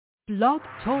Blog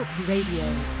Talk Radio.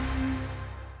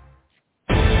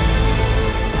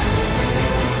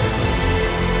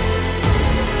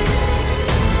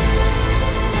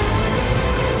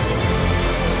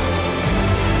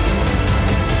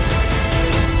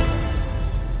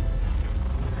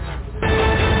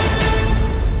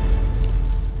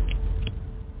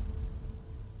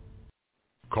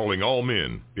 Calling all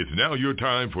men, it's now your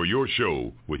time for your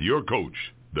show with your coach,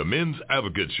 the Men's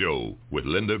Advocate Show with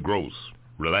Linda Gross.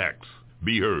 Relax,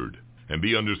 be heard, and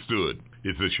be understood.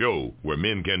 It's a show where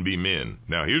men can be men.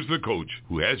 Now here's the coach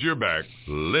who has your back,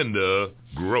 Linda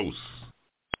Gross.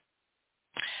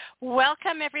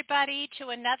 Welcome, everybody, to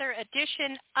another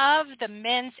edition of the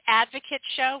Men's Advocate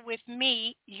Show with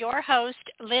me, your host,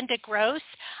 Linda Gross.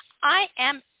 I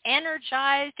am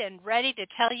energized and ready to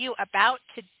tell you about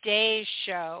today's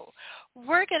show.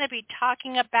 We're going to be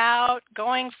talking about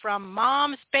going from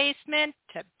mom's basement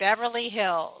to Beverly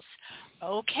Hills.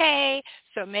 Okay,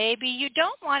 so maybe you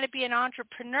don't want to be an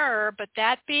entrepreneur, but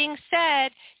that being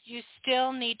said, you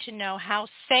still need to know how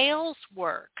sales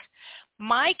work.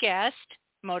 My guest,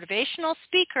 motivational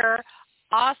speaker,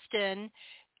 Austin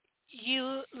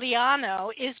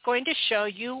Uliano, is going to show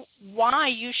you why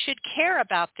you should care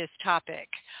about this topic.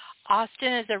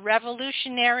 Austin is a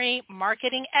revolutionary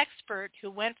marketing expert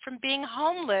who went from being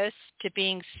homeless to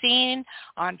being seen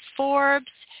on Forbes,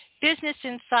 Business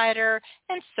Insider,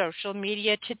 and social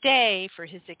media today for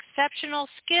his exceptional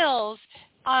skills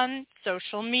on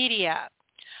social media.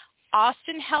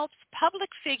 Austin helps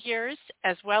public figures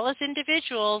as well as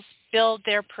individuals build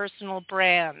their personal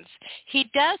brands. He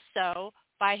does so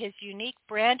by his unique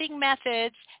branding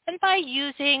methods and by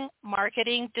using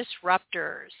marketing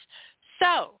disruptors.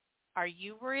 So, are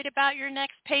you worried about your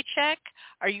next paycheck?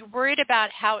 Are you worried about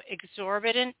how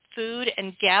exorbitant food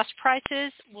and gas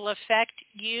prices will affect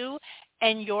you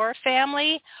and your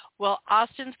family? Well,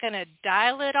 Austin's going to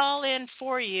dial it all in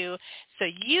for you so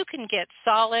you can get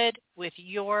solid with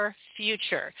your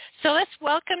future. So let's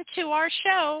welcome to our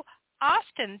show,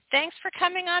 Austin. Thanks for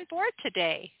coming on board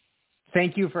today.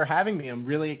 Thank you for having me. I'm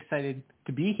really excited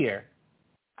to be here.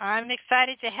 I'm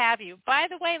excited to have you. By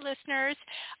the way, listeners,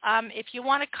 if you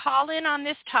want to call in on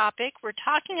this topic, we're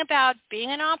talking about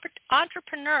being an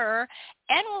entrepreneur,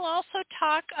 and we'll also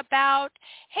talk about,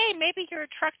 hey, maybe you're a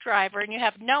truck driver and you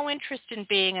have no interest in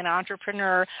being an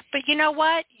entrepreneur, but you know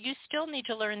what? You still need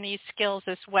to learn these skills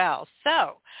as well. So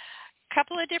a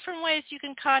couple of different ways you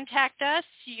can contact us.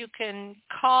 You can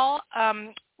call,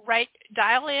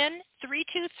 dial in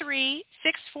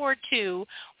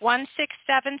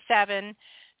 323-642-1677,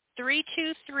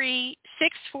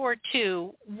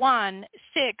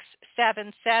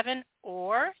 323-642-1677,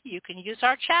 or you can use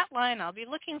our chat line. I'll be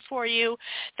looking for you.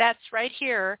 That's right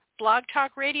here,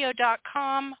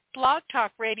 blogtalkradio.com,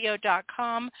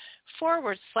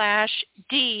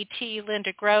 blogtalkradio.com/DT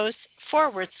Linda Gross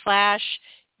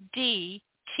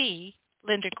 /DT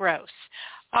Linda Gross.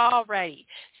 All righty.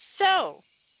 So,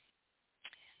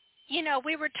 you know,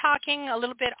 we were talking a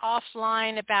little bit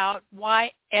offline about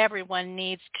why everyone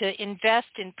needs to invest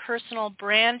in personal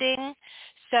branding.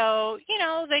 So, you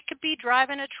know, they could be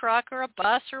driving a truck or a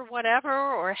bus or whatever,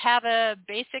 or have a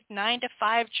basic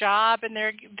 9-to-5 job, and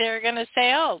they're going to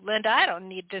say, oh, Linda, I don't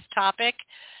need this topic.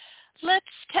 Let's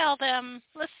school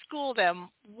them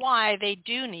why they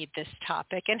do need this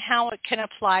topic and how it can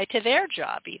apply to their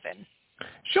job even.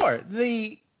 Sure.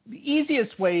 The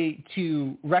easiest way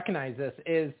to recognize this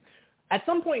is at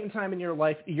some point in time in your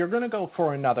life, you're going to go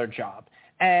for another job.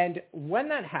 And when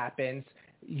that happens,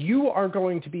 you are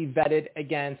going to be vetted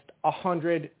against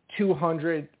 100,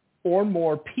 200, or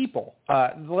more people.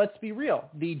 Let's be real.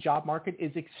 The job market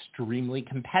is extremely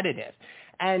competitive.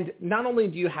 And not only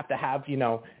do you have to have, you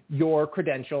know, your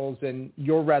credentials and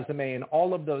your resume and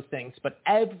all of those things, but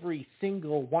every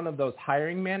single one of those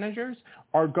hiring managers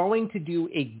are going to do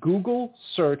a Google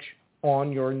search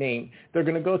on your name. They're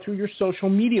going to go through your social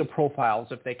media profiles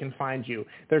if they can find you.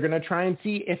 They're going to try and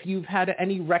see if you've had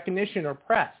any recognition or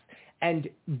press. And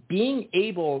being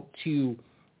able to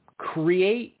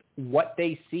create what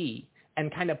they see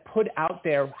and kind of put out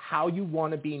there how you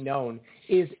want to be known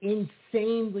is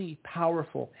insanely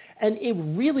powerful. And it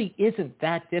really isn't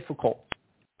that difficult.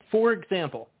 For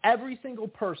example, every single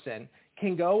person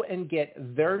can go and get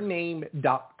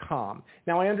theirname.com.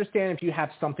 Now, I understand if you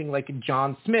have something like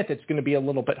John Smith, it's going to be a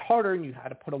little bit harder and you had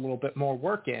to put a little bit more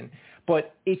work in.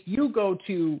 But if you go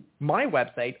to my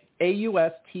website,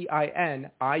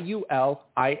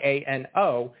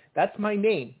 AustinIuliano, that's my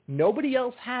name. Nobody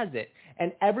else has it.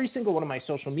 And every single one of my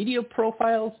social media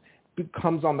profiles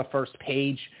comes on the first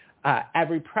page.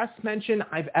 Every press mention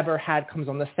I've ever had comes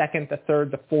on the second, the third,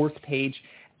 the fourth page.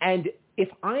 And if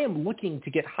I am looking to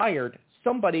get hired,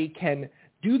 somebody can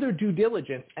do their due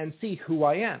diligence and see who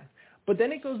I am. But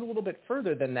then it goes a little bit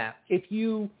further than that. If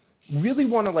you really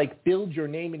want to like build your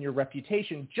name and your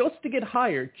reputation just to get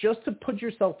hired, just to put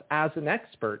yourself as an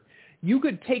expert, you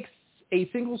could take a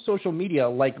single social media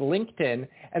like LinkedIn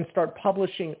and start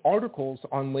publishing articles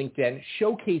on LinkedIn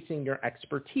showcasing your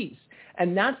expertise.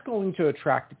 And that's going to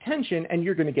attract attention, and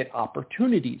you're going to get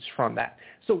opportunities from that.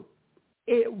 So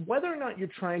whether or not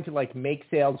you're trying to like make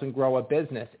sales and grow a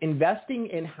business, investing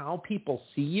in how people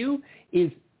see you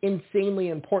is insanely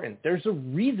important. There's a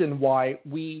reason why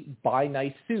we buy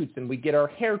nice suits and we get our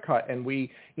hair cut and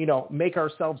we, make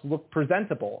ourselves look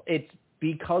presentable. It's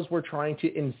because we're trying to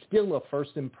instill a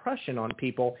first impression on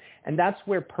people, and that's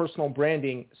where personal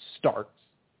branding starts.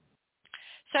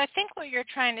 So I think what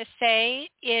you're trying to say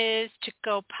is to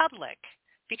go public,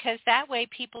 because that way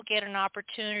people get an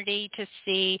opportunity to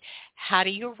see, how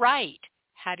do you write?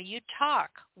 How do you talk?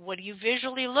 What do you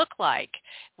visually look like?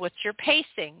 What's your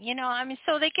pacing?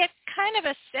 So they get kind of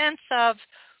a sense of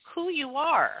who you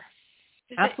are.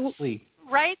 Absolutely.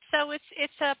 Right? So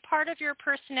it's a part of your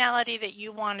personality that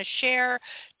you want to share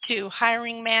to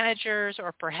hiring managers,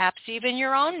 or perhaps even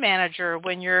your own manager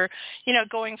when you're,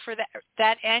 going for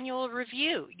that annual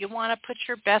review. You want to put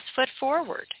your best foot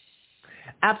forward.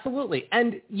 Absolutely.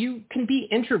 And you can be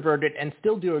introverted and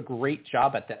still do a great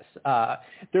job at this.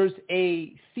 There's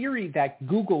a theory that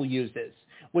Google uses,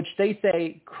 which they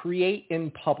say create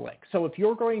in public. So if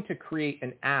you're going to create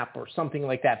an app or something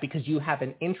like that because you have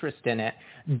an interest in it,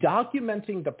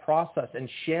 documenting the process and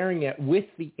sharing it with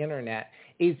the internet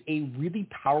is a really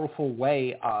powerful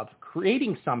way of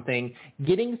creating something,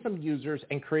 getting some users,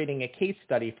 and creating a case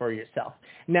study for yourself.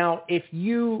 Now, if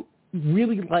you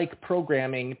really like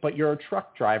programming, but you're a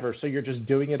truck driver, so you're just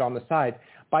doing it on the side,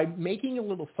 by making a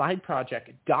little side project,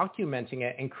 documenting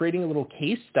it, and creating a little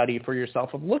case study for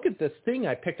yourself of, look at this thing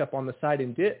I picked up on the side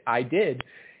and did,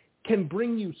 can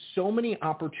bring you so many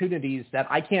opportunities that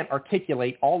I can't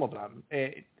articulate all of them.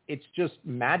 It's just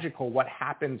magical what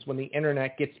happens when the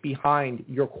internet gets behind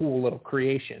your cool little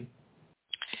creation.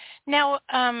 Now,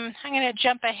 I'm going to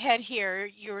jump ahead here.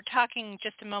 You were talking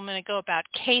just a moment ago about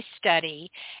case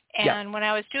study, and when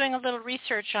I was doing a little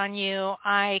research on you,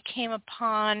 I came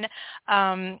upon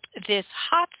this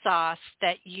hot sauce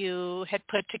that you had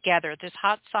put together, this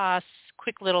hot sauce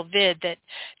quick little vid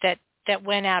that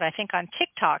went out, I think, on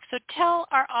TikTok. So tell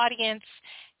our audience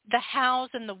the hows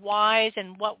and the whys,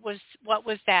 and what was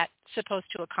that supposed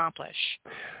to accomplish?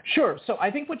 Sure. So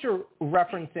I think what you're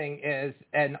referencing is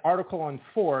an article on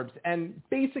Forbes, and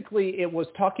basically it was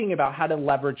talking about how to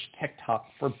leverage TikTok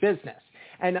for business.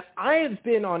 And I have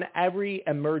been on every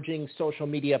emerging social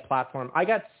media platform. I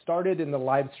got started in the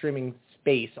live streaming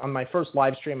space. On my first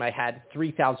live stream, I had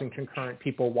 3,000 concurrent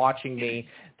people watching me.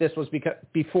 This was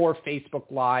before Facebook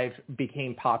Live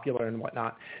became popular and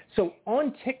whatnot. So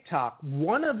on TikTok,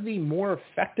 one of the more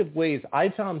effective ways I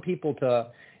found people to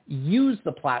use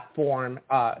the platform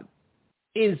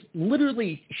is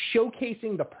literally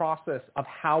showcasing the process of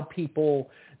how people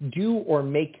do or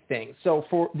make things. So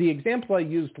for the example I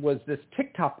used was this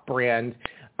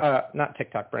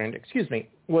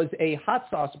was a hot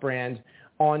sauce brand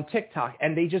on TikTok,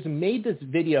 and they just made this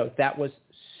video that was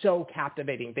so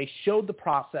captivating. They showed the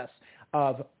process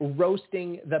of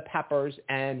roasting the peppers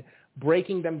and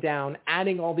breaking them down,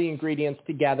 adding all the ingredients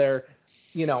together,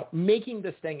 making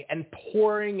this thing and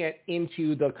pouring it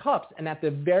into the cups. And at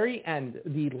the very end,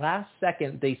 the last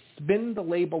second, they spin the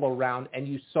label around and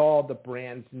you saw the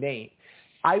brand's name.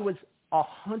 I was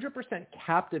 100%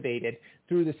 captivated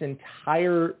through this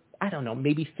entire,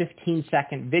 maybe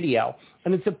 15-second video.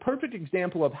 And it's a perfect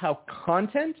example of how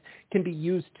content can be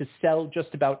used to sell just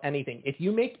about anything. If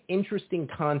you make interesting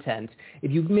content,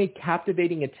 if you make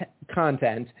captivating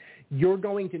content, you're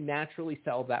going to naturally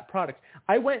sell that product.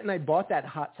 I went and I bought that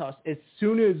hot sauce as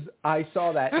soon as I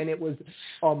saw that, and it was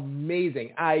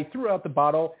amazing. I threw out the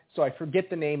bottle, so I forget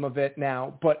the name of it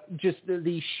now, but just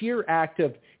the sheer act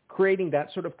of creating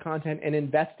that sort of content and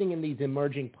investing in these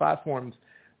emerging platforms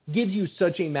gives you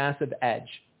such a massive edge.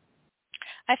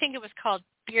 I think it was called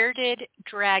Bearded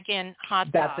Dragon Hot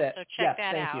Sauce. That's it. So check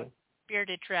that out. Thank you.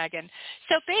 Bearded Dragon.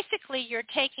 So basically you're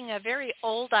taking a very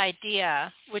old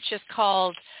idea, which is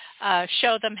called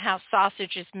show them how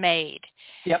sausage is made.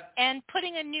 Yep. And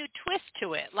putting a new twist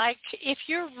to it. Like if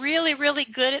you're really, really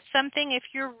good at something, if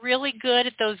you're really good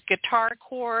at those guitar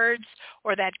chords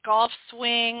or that golf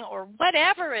swing or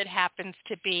whatever it happens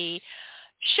to be,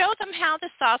 show them how the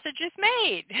sausage is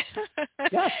made.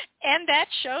 Yes. And that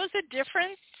shows a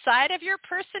different side of your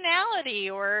personality,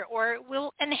 or it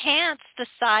will enhance the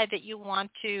side that you want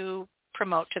to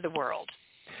promote to the world.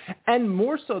 And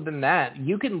more so than that,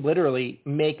 you can literally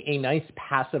make a nice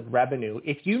passive revenue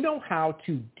if you know how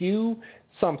to do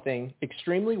something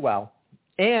extremely well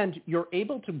and you're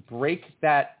able to break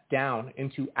that down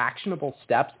into actionable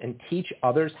steps and teach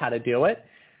others how to do it.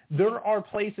 There are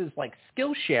places like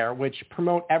Skillshare, which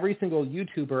promote every single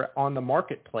YouTuber on the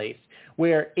marketplace,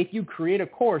 where if you create a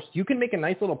course, you can make a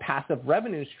nice little passive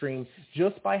revenue stream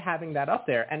just by having that up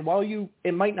there. And while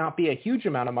it might not be a huge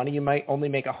amount of money, you might only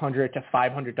make $100 to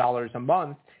 $500 a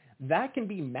month, that can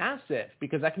be massive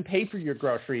because that can pay for your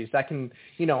groceries. That can,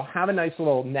 have a nice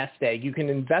little nest egg. You can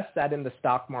invest that in the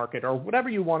stock market or whatever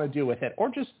you want to do with it, or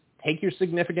just take your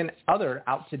significant other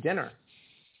out to dinner.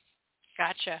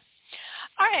 Gotcha.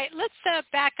 All right, let's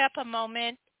back up a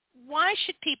moment. Why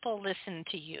should people listen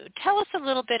to you? Tell us a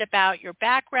little bit about your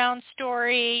background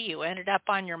story. You ended up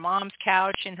on your mom's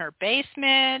couch in her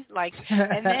basement,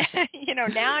 and then,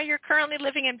 now you're currently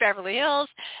living in Beverly Hills.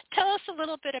 Tell us a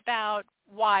little bit about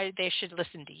why they should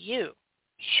listen to you.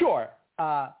 Sure.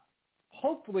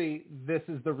 Hopefully this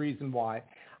is the reason why.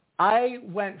 I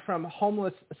went from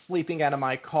homeless, sleeping out of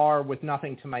my car with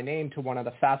nothing to my name to one of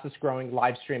the fastest growing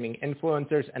live streaming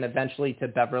influencers and eventually to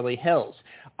Beverly Hills.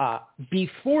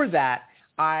 Before that,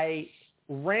 I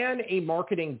ran a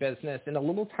marketing business in a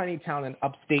little tiny town in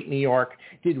upstate New York,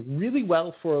 did really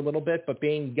well for a little bit, but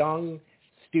being young,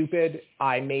 stupid,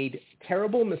 I made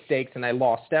terrible mistakes and I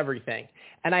lost everything.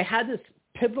 And I had this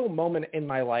pivotal moment in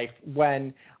my life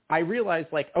when I realized,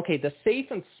 okay, the safe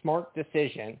and smart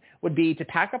decision would be to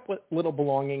pack up what little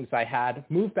belongings I had,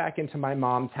 move back into my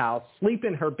mom's house, sleep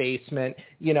in her basement,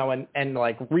 and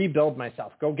rebuild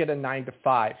myself, go get a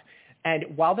 9-to-5. And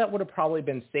while that would have probably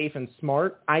been safe and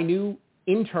smart, I knew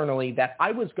internally that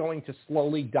I was going to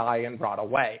slowly die and rot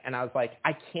away. And I was like,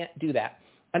 I can't do that.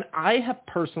 And I have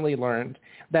personally learned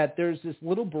that there's this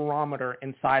little barometer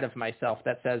inside of myself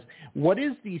that says, what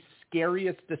is the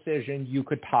scariest decision you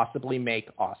could possibly make,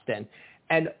 Austin?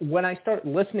 And when I start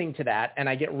listening to that and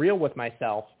I get real with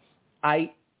myself,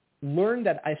 I learned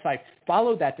that if I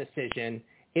follow that decision,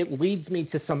 it leads me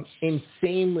to some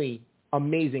insanely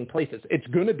amazing places. It's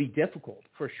going to be difficult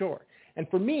for sure. And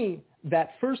for me,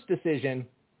 that first decision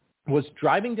was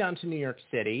driving down to New York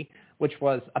City, which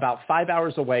was about 5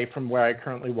 hours away from where I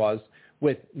currently was,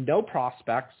 with no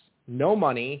prospects, no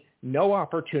money, no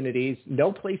opportunities,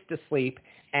 no place to sleep,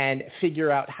 and figure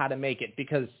out how to make it.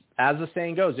 Because as the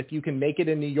saying goes, if you can make it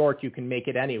in New York, you can make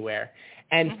it anywhere.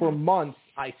 And for months,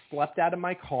 I slept out of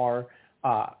my car.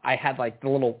 I had the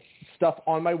little stuff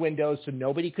on my windows so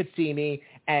nobody could see me.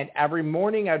 And every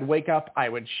morning I'd wake up, I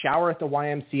would shower at the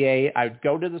YMCA, I would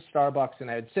go to the Starbucks,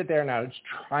 and I would sit there and I was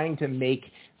trying to make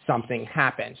something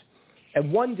happen.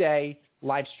 And one day,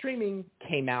 live streaming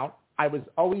came out. I was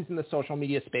always in the social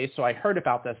media space, so I heard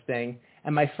about this thing.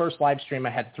 And my first live stream, I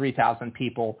had 3,000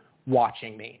 people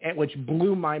watching me, which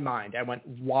blew my mind. I went,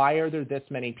 why are there this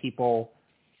many people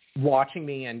watching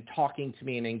me and talking to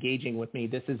me and engaging with me?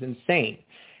 This is insane.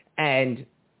 And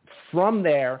from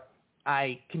there,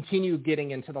 I continued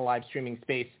getting into the live streaming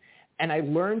space, and I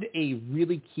learned a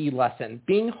really key lesson.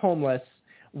 Being homeless,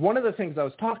 one of the things I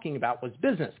was talking about was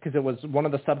business, because it was one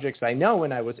of the subjects I know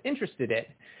and I was interested in.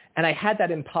 And I had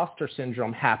that imposter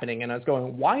syndrome happening, and I was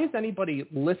going, why is anybody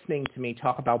listening to me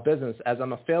talk about business as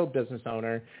I'm a failed business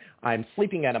owner? I'm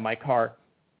sleeping out of my car.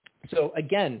 So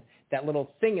again, that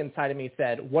little thing inside of me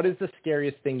said, what is the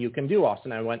scariest thing you can do,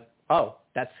 Austin? I went, oh,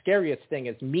 that scariest thing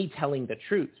is me telling the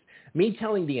truth, me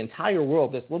telling the entire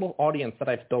world, this little audience that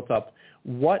I've built up,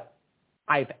 what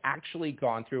I've actually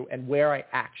gone through and where I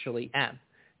actually am.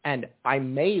 And I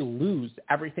may lose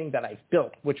everything that I've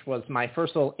built, which was my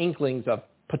first little inklings of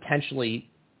potentially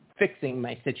fixing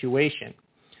my situation.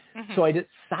 So I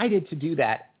decided to do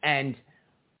that. And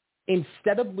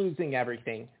instead of losing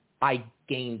everything, I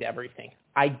gained everything.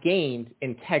 I gained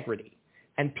integrity.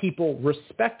 And people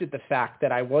respected the fact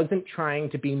that I wasn't trying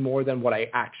to be more than what I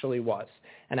actually was.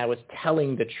 And I was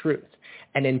telling the truth.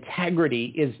 And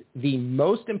integrity is the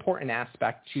most important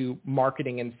aspect to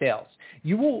marketing and sales.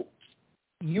 You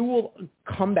will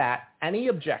combat any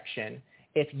objection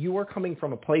if you are coming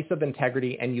from a place of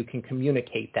integrity and you can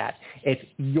communicate that. If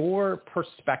your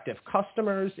prospective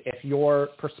customers, if your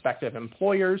prospective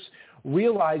employers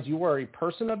realize you are a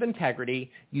person of integrity,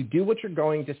 you do what you're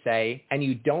going to say, and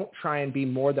you don't try and be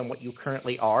more than what you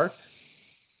currently are,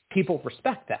 people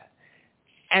respect that.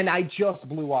 And I just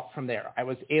blew up from there. I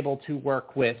was able to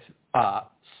work with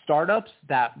startups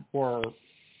that were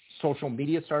social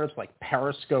media startups like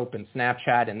Periscope and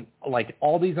Snapchat and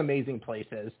all these amazing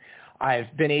places.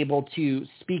 I've been able to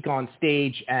speak on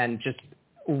stage and just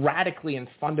radically and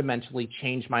fundamentally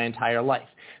changed my entire life.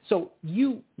 So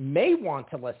you may want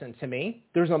to listen to me.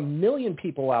 There's a million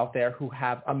people out there who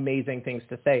have amazing things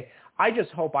to say. I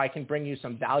just hope I can bring you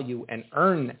some value and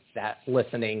earn that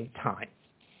listening time.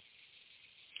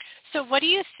 So what do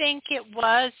you think it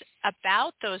was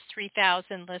about those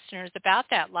 3,000 listeners, about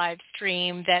that live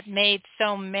stream that made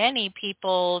so many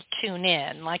people tune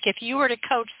in? Like if you were to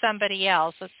coach somebody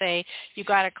else, let's say you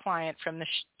got a client from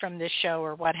this show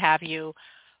or what have you,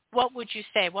 what would you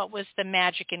say? What was the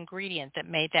magic ingredient that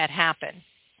made that happen?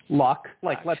 Luck.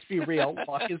 Like, let's be real.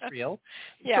 Luck is real.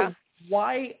 Yeah. So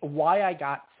why I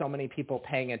got so many people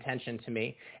paying attention to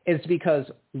me is because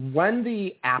when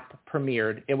the app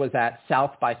premiered, it was at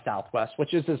South by Southwest,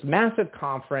 which is this massive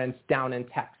conference down in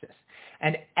Texas.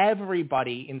 And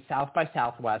everybody in South by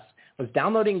Southwest was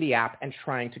downloading the app and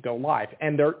trying to go live.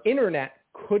 And their internet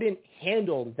couldn't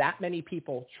handle that many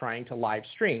people trying to live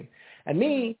stream. And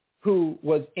me, who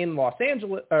was in Los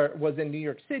Angeles, or was in New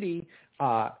York City,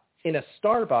 in a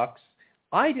Starbucks,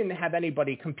 I didn't have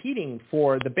anybody competing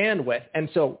for the bandwidth. And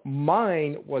so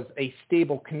mine was a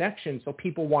stable connection. So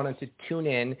people wanted to tune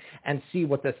in and see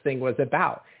what this thing was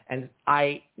about. And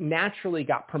I naturally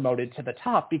got promoted to the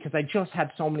top because I just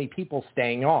had so many people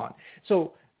staying on.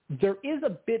 So there is a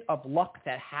bit of luck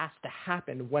that has to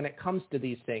happen when it comes to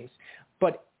these things.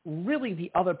 But really the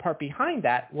other part behind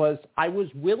that was I was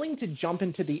willing to jump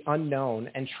into the unknown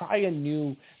and try a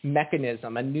new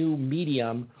mechanism, a new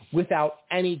medium without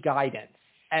any guidance.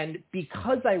 And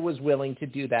because I was willing to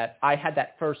do that, I had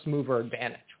that first mover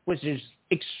advantage, which is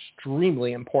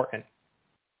extremely important.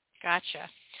 Gotcha.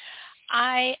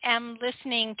 I am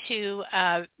listening to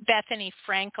Bethany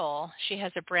Frankel. She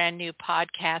has a brand new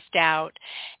podcast out,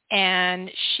 and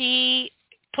she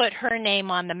put her name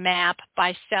on the map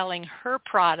by selling her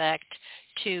product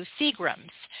to Seagram's.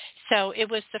 So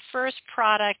it was the first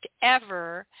product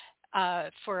ever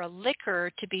for a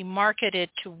liquor to be marketed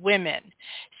to women.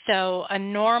 So a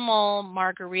normal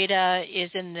margarita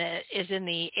is in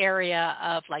the area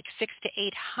of like 600 to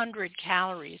 800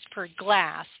 calories per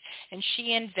glass, and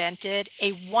she invented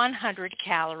a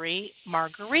 100-calorie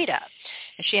margarita.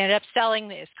 And she ended up selling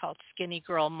it. It's called Skinny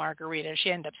Girl Margarita.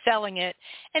 She ended up selling it.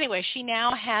 Anyway, she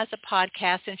now has a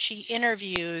podcast, and she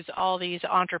interviews all these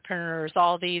entrepreneurs,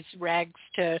 all these rags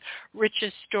to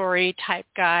riches story type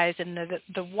guys. And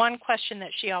the one question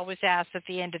that she always asks at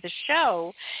the end of the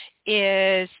show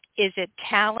is it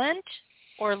talent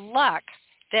or luck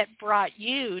that brought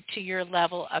you to your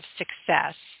level of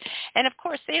success? And of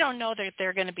course, they don't know that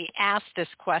they're going to be asked this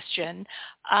question,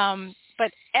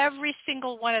 but every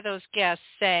single one of those guests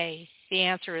say the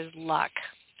answer is luck,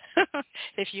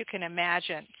 if you can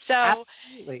imagine. So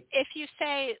Absolutely. If you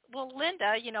say, well,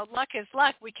 Linda, luck is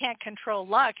luck. We can't control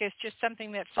luck. It's just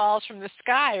something that falls from the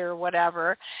sky or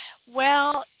whatever.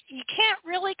 Well, you can't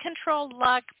really control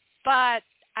luck, but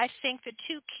I think the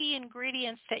two key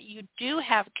ingredients that you do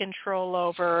have control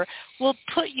over will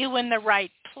put you in the right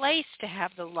place to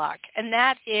have the luck, and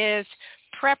that is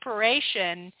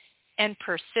preparation and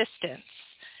persistence.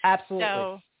 Absolutely.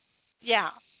 So,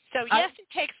 yeah. So, yes, it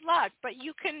takes luck, but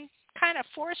you can kind of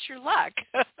force your luck.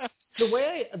 The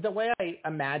way I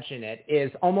imagine it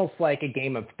is almost like a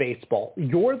game of baseball.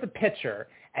 You're the pitcher,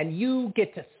 and you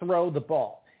get to throw the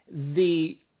ball.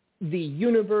 The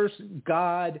universe,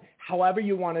 God, however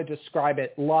you want to describe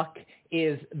it, luck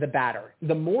is the batter.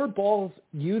 The more balls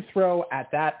you throw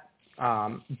at that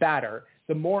batter,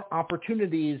 the more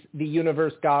opportunities the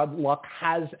universe, God, luck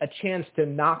has a chance to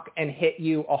knock and hit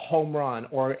you a home run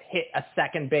or hit a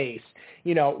second base,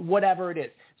 whatever it is.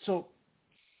 So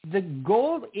the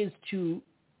goal is to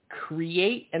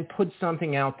create and put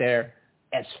something out there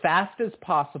as fast as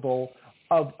possible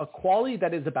of a quality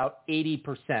that is about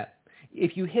 80%.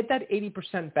 If you hit that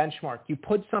 80% benchmark, you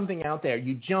put something out there,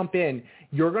 you jump in,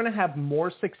 you're going to have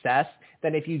more success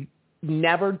than if you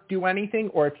never do anything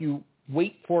or if you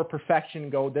wait for perfection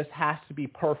and go, this has to be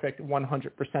perfect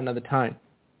 100% of the time.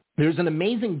 There's an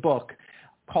amazing book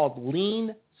called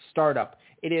Lean Startup.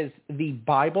 It is the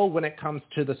Bible when it comes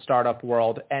to the startup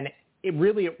world, and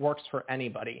it works for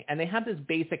anybody. And they have this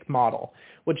basic model,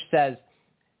 which says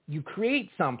you create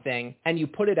something and you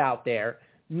put it out there,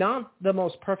 not the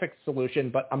most perfect solution,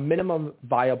 but a minimum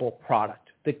viable product,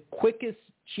 the quickest,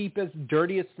 cheapest,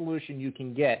 dirtiest solution you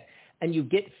can get, and you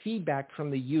get feedback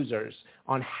from the users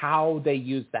on how they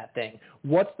use that thing.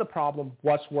 What's the problem?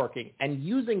 What's working? And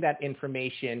using that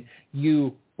information,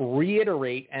 you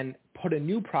reiterate and put a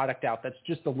new product out that's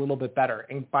just a little bit better.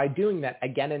 And by doing that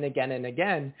again and again and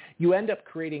again, you end up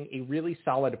creating a really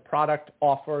solid product,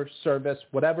 offer, service,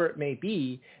 whatever it may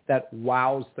be, that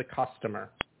wows the customer.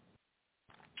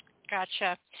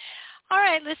 Gotcha. All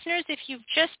right, listeners, if you've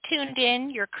just tuned in,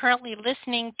 you're currently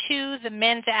listening to the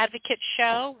Men's Advocate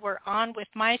Show. We're on with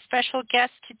my special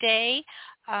guest today.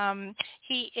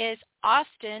 He is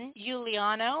Austin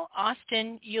Iuliano.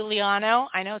 Austin Iuliano.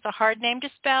 I know it's a hard name to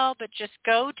spell, but just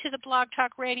go to the Blog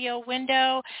Talk Radio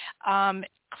window,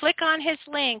 click on his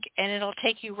link, and it'll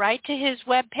take you right to his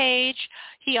webpage.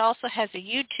 He also has a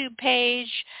YouTube page.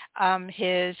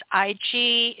 His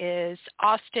IG is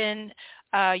Austin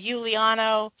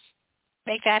Iuliano.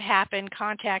 Make that happen,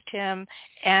 contact him,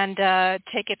 and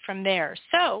take it from there.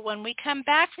 So when we come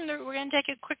back from we're going to take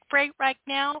a quick break right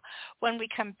now. When we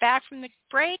come back from the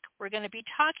break, we're going to be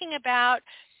talking about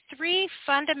 3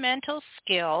 fundamental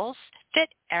skills that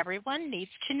everyone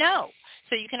needs to know.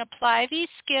 So you can apply these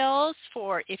skills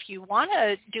for if you want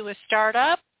to do a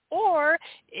startup, or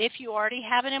if you already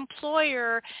have an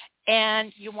employer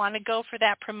and you want to go for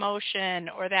that promotion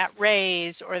or that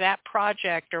raise or that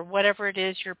project or whatever it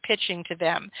is you're pitching to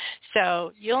them.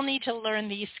 So you'll need to learn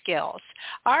these skills.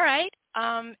 All right.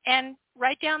 And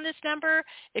write down this number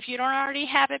if you don't already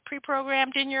have it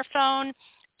pre-programmed in your phone,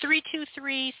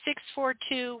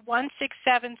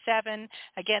 323-642-1677.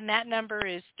 Again, that number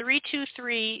is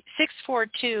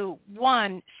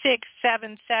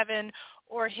 323-642-1677.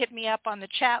 Or hit me up on the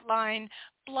chat line,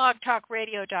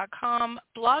 blogtalkradio.com,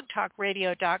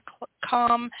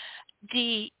 blogtalkradio.com,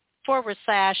 /DT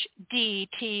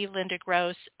Linda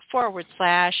Gross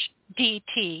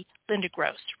 /DT Linda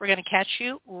Gross. We're going to catch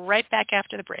you right back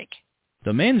after the break.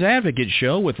 The Men's Advocate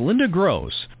Show with Linda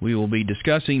Gross. We will be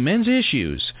discussing men's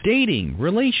issues, dating,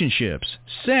 relationships,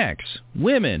 sex,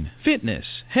 women, fitness,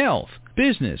 health,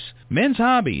 business, men's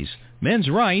hobbies, men's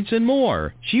rights, and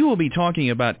more. She will be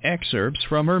talking about excerpts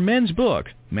from her men's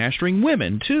book, Mastering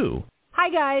Women, too.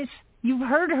 Hi, guys. You've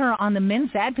heard her on the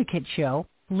Men's Advocate Show.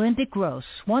 Linda Gross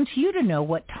wants you to know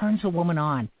what turns a woman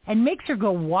on and makes her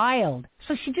go wild,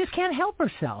 so she just can't help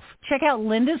herself. Check out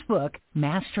Linda's book,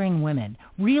 Mastering Women,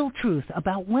 Real Truth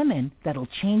About Women That'll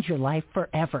Change Your Life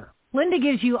Forever. Linda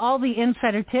gives you all the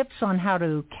insider tips on how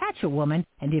to catch a woman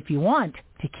and, if you want,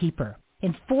 to keep her.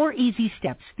 In 4 easy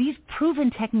steps, these proven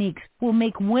techniques will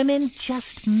make women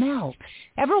just melt.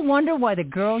 Ever wonder why the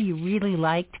girl you really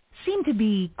liked seemed to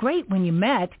be great when you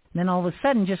met, then all of a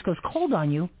sudden just goes cold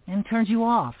on you and turns you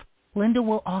off? Linda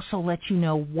will also let you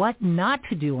know what not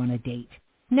to do on a date.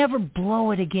 Never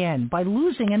blow it again by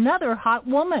losing another hot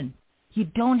woman. You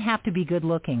don't have to be good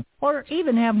looking or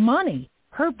even have money.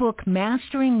 Her book,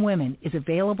 Mastering Women, is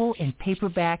available in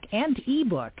paperback and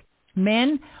ebook.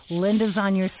 Men, Linda's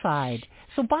on your side.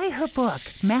 So buy her book,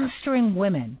 Mastering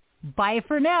Women. Buy it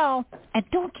for now. And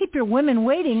don't keep your women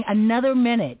waiting another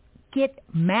minute. Get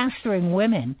Mastering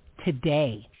Women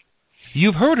today.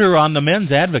 You've heard her on the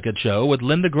Men's Advocate Show with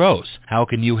Linda Gross. How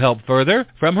can you help further?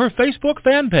 From her Facebook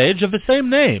fan page of the same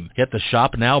name. Hit the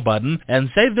Shop Now button and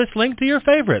save this link to your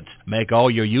favorites. Make all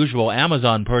your usual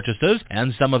Amazon purchases,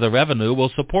 and some of the revenue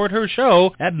will support her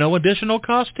show at no additional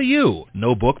cost to you.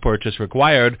 No book purchase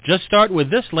required. Just start with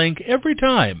this link every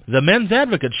time. The Men's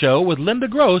Advocate Show with Linda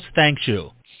Gross thanks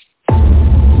you.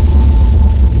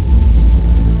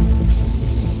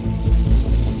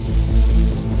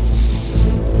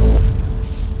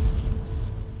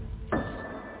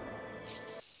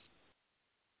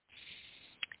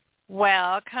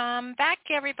 Welcome back,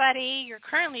 everybody. You're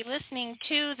currently listening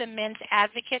to the Men's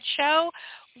Advocate Show.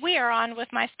 We are on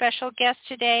with my special guest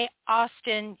today,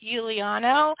 Austin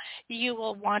Iuliano. You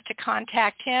will want to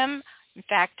contact him. In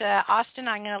fact, Austin,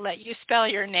 I'm going to let you spell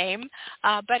your name.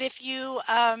 But if you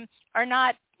are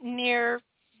not near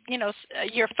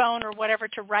your phone or whatever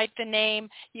to write the name,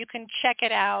 you can check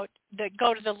it out.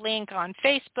 Go to the link on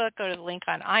Facebook, go to the link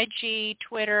on IG,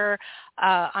 Twitter,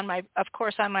 on my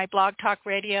Blog Talk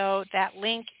Radio. That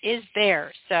link is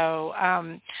there. So,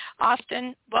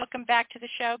 Austin, welcome back to the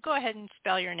show. Go ahead and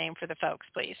spell your name for the folks,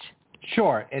 please.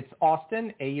 Sure. It's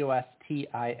Austin,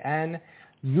 Austin,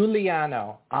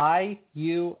 Iuliano,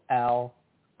 Iuliano.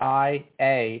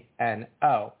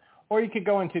 Or you could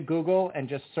go into Google and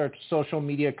just search Social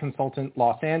Media Consultant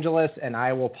Los Angeles, and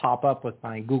I will pop up with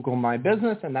my Google My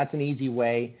Business, and that's an easy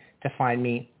way to find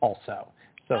me also.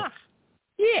 So,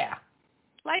 yeah.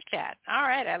 Like that. All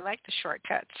right. I like the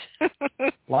shortcuts.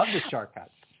 Love the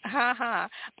shortcuts. Uh-huh.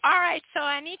 All right. So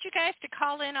I need you guys to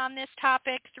call in on this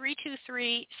topic,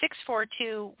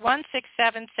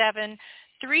 323-642-1677,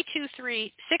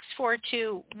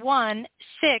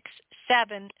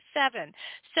 323-642-1677.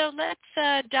 So let's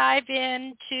dive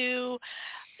into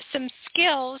some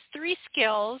skills, 3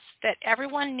 skills that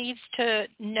everyone needs to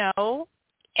know,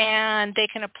 and they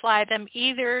can apply them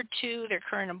either to their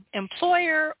current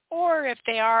employer, or if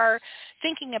they are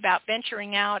thinking about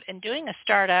venturing out and doing a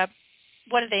startup,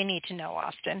 what do they need to know,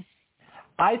 Austin?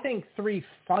 I think 3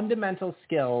 fundamental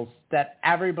skills that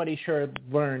everybody should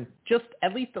learn just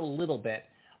at least a little bit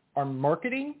are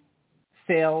marketing,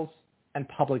 sales, and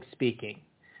public speaking.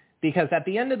 Because at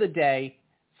the end of the day,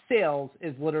 sales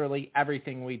is literally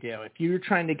everything we do. If you're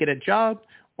trying to get a job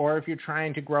or if you're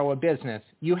trying to grow a business,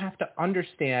 you have to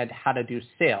understand how to do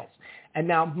sales. And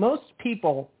now most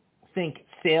people think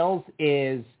sales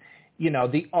is,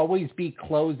 the always be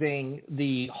closing,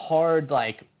 the hard,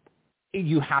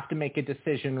 you have to make a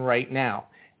decision right now.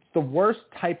 It's the worst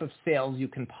type of sales you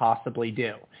can possibly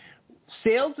do.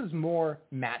 Sales is more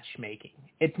matchmaking.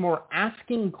 It's more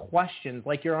asking questions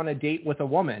like you're on a date with a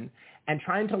woman and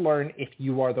trying to learn if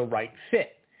you are the right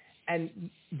fit. And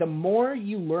the more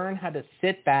you learn how to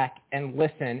sit back and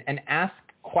listen and ask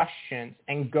questions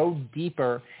and go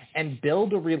deeper and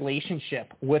build a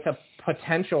relationship with a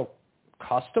potential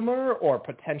customer or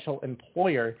potential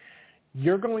employer,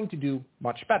 you're going to do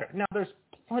much better. Now, there's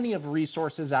plenty of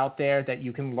resources out there that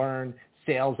you can learn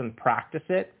sales and practice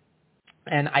it,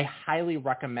 and I highly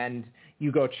recommend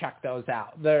you go check those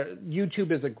out.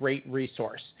 YouTube is a great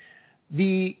resource.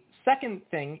 The second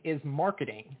thing is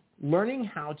marketing, learning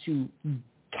how to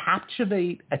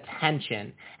captivate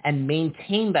attention and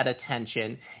maintain that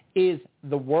attention is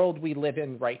the world we live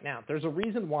in right now. There's a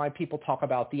reason why people talk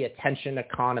about the attention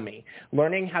economy.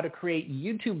 Learning how to create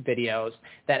YouTube videos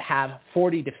that have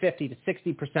 40 to 50 to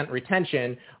 60%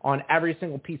 retention on every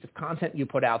single piece of content you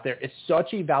put out there is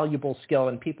such a valuable skill,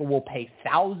 and people will pay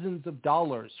thousands of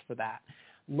dollars for that.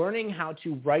 Learning how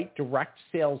to write direct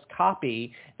sales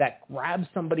copy that grabs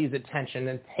somebody's attention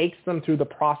and takes them through the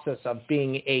process of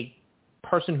being a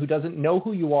person who doesn't know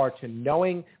who you are to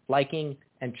knowing, liking,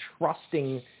 and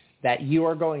trusting that you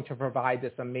are going to provide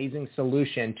this amazing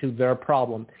solution to their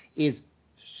problem is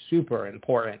super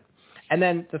important. And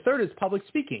then the third is public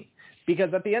speaking,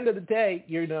 because at the end of the day,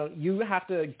 you have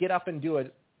to get up and do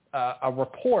a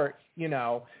report,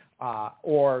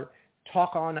 or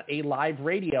talk on a live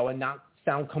radio and not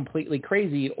sound completely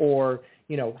crazy, or,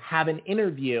 have an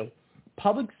interview.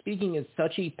 Public speaking is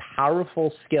such a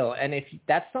powerful skill. And if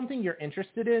that's something you're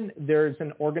interested in, there's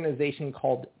an organization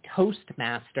called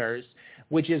Toastmasters,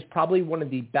 which is probably one of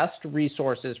the best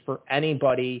resources for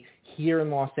anybody here in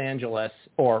Los Angeles,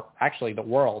 or actually the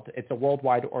world. It's a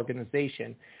worldwide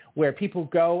organization where people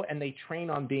go and they train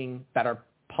on being better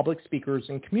public speakers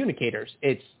and communicators.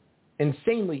 It's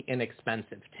insanely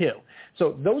inexpensive too.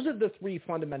 So those are the 3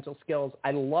 fundamental skills.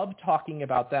 I love talking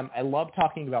about them. I love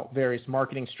talking about various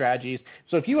marketing strategies.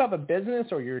 So if you have a business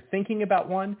or you're thinking about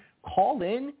one, call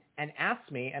in and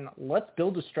ask me, and let's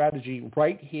build a strategy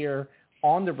right here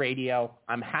on the radio.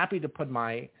 I'm happy to put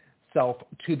myself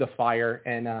to the fire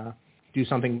and do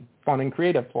something fun and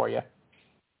creative for you.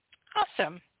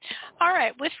 Awesome. All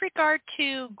right. With regard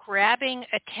to grabbing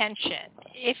attention,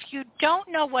 if you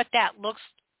don't know what that looks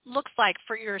like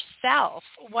for yourself,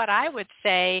 what I would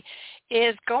say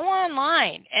is go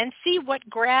online and see what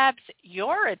grabs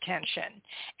your attention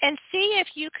and see if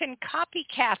you can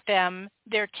copycat them,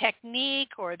 their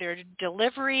technique or their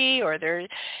delivery or their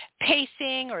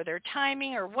pacing or their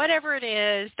timing or whatever it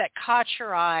is that caught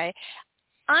your eye,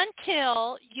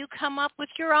 until you come up with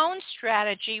your own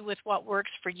strategy with what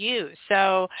works for you.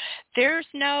 So there's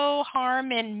no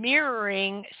harm in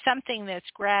mirroring something that's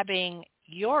grabbing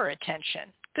your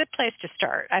attention. Good place to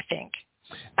start, I think.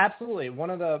 Absolutely. One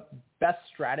of the best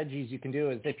strategies you can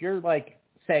do is if you're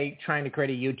say, trying to create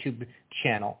a YouTube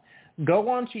channel, go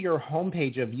onto your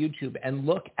homepage of YouTube and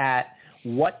look at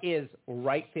what is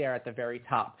right there at the very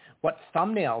top. What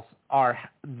thumbnails are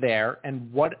there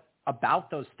and what about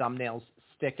those thumbnails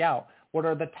stick out? What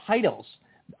are the titles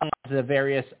of the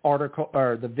various article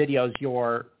or the videos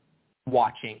you're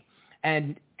watching?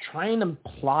 And try and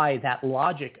apply that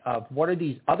logic of what are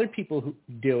these other people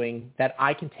doing that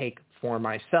I can take for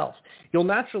myself. You'll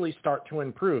naturally start to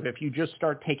improve if you just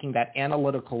start taking that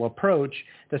analytical approach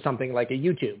to something like a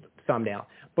YouTube thumbnail.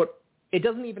 But it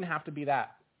doesn't even have to be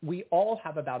that. We all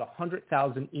have about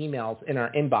 100,000 emails in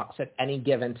our inbox at any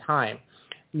given time.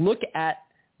 Look at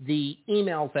the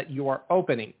emails that you are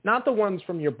opening, not the ones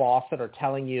from your boss that are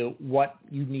telling you what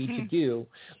you need to do,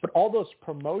 but all those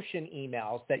promotion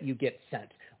emails that you get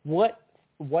sent. What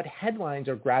headlines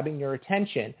are grabbing your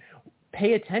attention?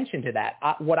 Pay attention to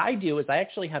that. What I do is I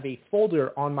actually have a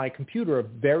folder on my computer of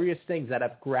various things that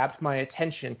have grabbed my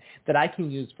attention that I can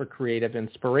use for creative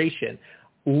inspiration.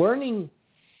 Learning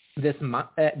this,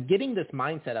 getting this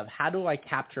mindset of how do I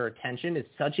capture attention is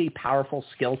such a powerful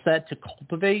skill set to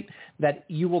cultivate that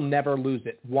you will never lose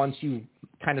it once you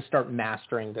kind of start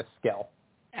mastering this skill.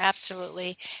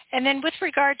 Absolutely. And then with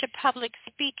regard to public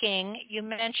speaking, you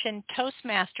mentioned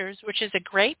Toastmasters, which is a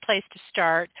great place to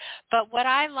start. But what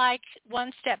I like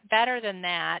one step better than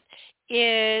that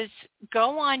is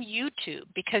go on YouTube,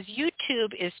 because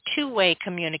YouTube is two-way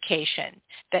communication,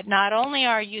 that not only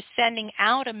are you sending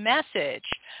out a message,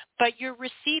 but you're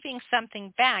receiving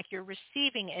something back. You're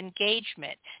receiving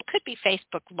engagement. Could be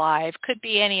Facebook Live, could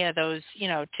be any of those,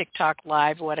 TikTok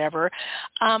Live, whatever.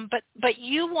 But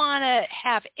you want to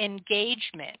have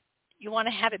engagement. You want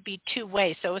to have it be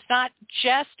two-way. So it's not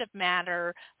just a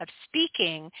matter of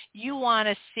speaking. You want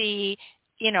to see,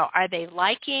 are they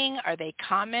liking? Are they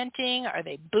commenting? Are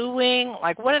they booing?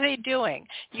 Like, what are they doing?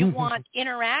 You want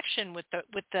interaction with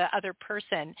the other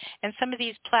person. And some of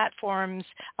these platforms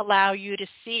allow you to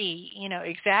see,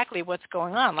 exactly what's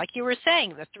going on. Like you were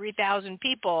saying, the 3,000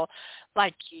 people,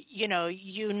 like,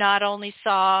 you not only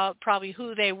saw probably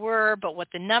who they were, but what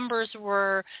the numbers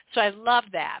were. So I love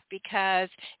that, because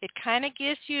it kind of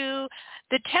gives you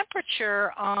the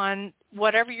temperature on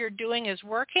whatever you're doing is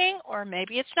working, or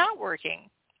maybe it's not working,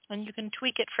 and you can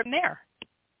tweak it from there.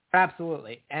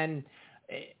 Absolutely. And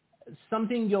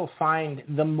something you'll find,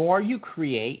 the more you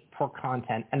create for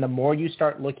content and the more you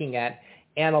start looking at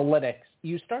analytics,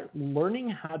 you start learning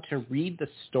how to read the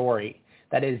story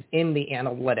that is in the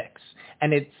analytics.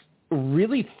 And it's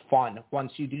really fun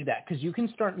once you do that, because you can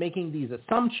start making these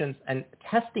assumptions and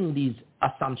testing these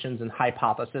assumptions and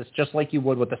hypotheses just like you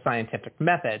would with the scientific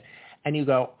method. And you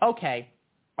go, okay,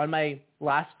 on my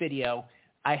last video,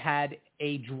 I had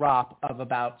a drop of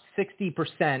about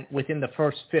 60% within the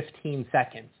first 15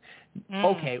 seconds.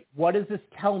 Okay, what does this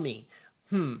tell me?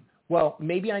 Well,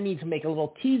 maybe I need to make a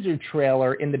little teaser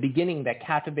trailer in the beginning that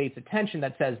captivates attention,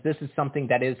 that says this is something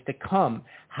that is to come.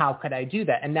 How could I do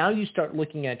that? And now you start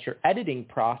looking at your editing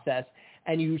process,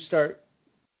 and you start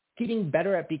getting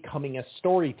better at becoming a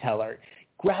storyteller,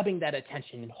 grabbing that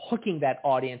attention and hooking that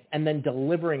audience, and then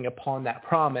delivering upon that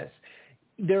promise.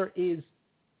 There is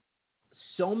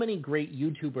so many great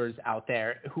YouTubers out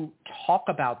there who talk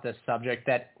about this subject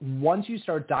that once you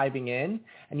start diving in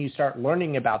and you start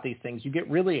learning about these things, you get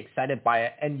really excited by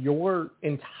it, and your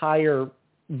entire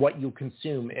what you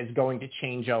consume is going to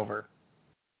change over.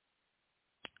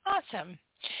 Awesome.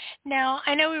 Now,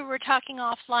 I know we were talking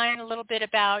offline a little bit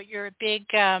about you're a big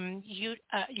LinkedIn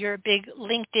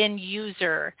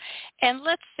user, and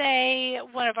let's say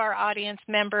one of our audience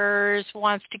members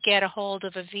wants to get a hold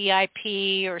of a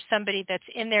VIP or somebody that's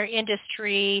in their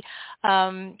industry.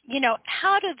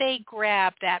 How do they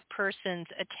grab that person's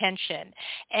attention?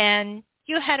 And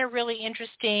you had a really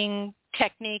interesting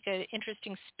technique, an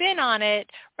interesting spin on it,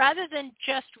 rather than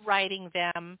just writing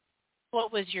them.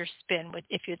 What was your spin,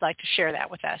 if you'd like to share that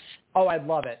with us? Oh, I'd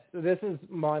love it. This is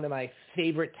one of my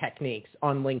favorite techniques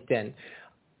on LinkedIn.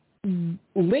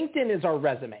 LinkedIn is our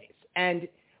resumes. And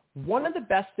one of the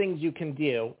best things you can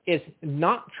do is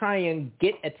not try and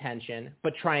get attention,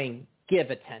 but try and give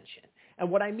attention.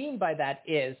 And what I mean by that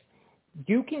is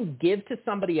you can give to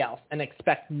somebody else and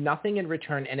expect nothing in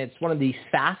return, and it's one of the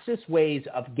fastest ways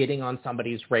of getting on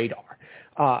somebody's radar.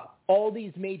 All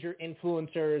these major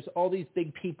influencers, all these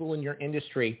big people in your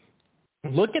industry,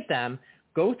 look at them,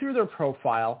 go through their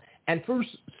profile, and first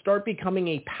start becoming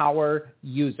a power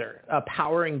user, a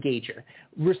power engager.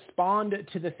 Respond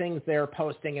to the things they're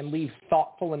posting and leave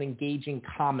thoughtful and engaging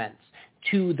comments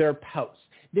to their posts.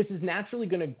 This is naturally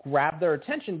going to grab their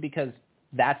attention because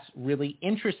that's really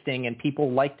interesting, and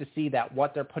people like to see that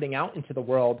what they're putting out into the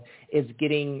world is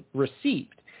getting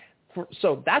received.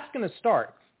 So that's going to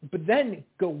start. But then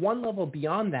go one level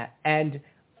beyond that and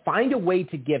find a way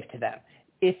to give to them.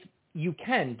 If you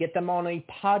can, get them on a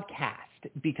podcast,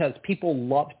 because people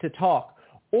love to talk.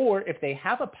 Or if they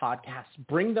have a podcast,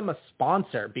 bring them a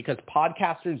sponsor, because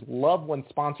podcasters love when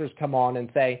sponsors come on and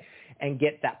say, and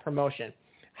get that promotion.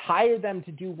 Hire them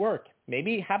to do work.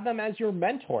 Maybe have them as your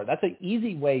mentor. That's an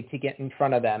easy way to get in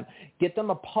front of them. Get them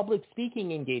a public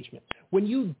speaking engagement. When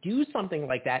you do something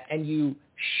like that and you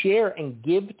share and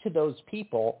give to those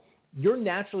people, you're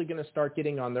naturally going to start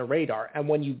getting on their radar. And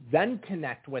when you then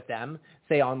connect with them,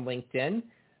 say on LinkedIn,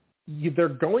 they're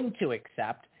going to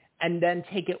accept, and then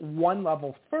take it one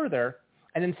level further.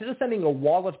 And instead of sending a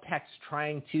wall of text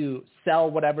trying to sell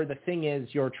whatever the thing is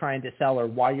you're trying to sell or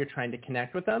why you're trying to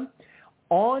connect with them,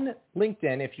 on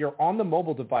LinkedIn, if you're on the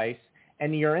mobile device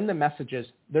and you're in the messages,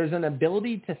 there's an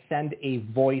ability to send a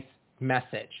voice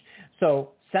message. So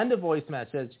send a voice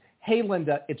message. Hey,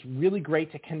 Linda, it's really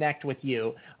great to connect with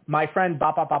you. My friend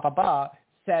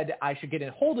said I should get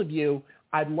a hold of you.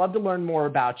 I'd love to learn more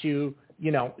about you.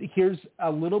 Here's a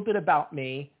little bit about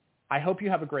me. I hope you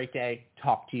have a great day.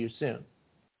 Talk to you soon.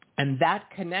 And that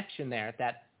connection there,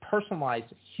 that personalized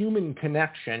human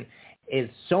connection is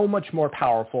so much more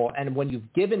powerful. And when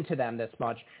you've given to them this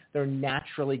much, they're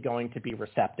naturally going to be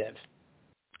receptive.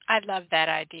 I love that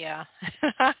idea.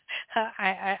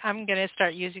 I'm going to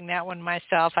start using that one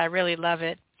myself. I really love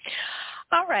it.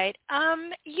 All right.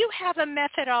 You have a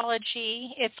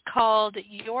methodology. It's called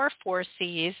Your 4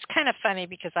 C's. Kind of funny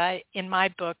because in my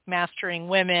book, Mastering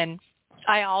Women,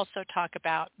 I also talk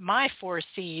about my 4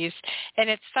 C's. And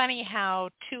it's funny how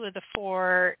 2 of the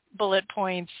 4 bullet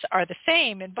points are the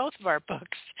same in both of our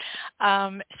books.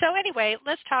 So anyway,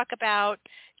 let's talk about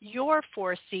your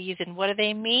 4 C's and what do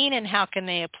they mean and how can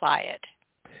they apply it?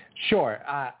 Sure.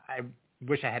 I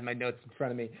wish I had my notes in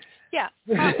front of me. Yeah,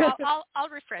 I'll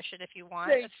refresh it if you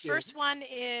want. The first one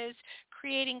is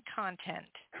creating content.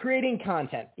 Creating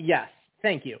content, yes.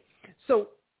 Thank you. So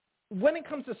when it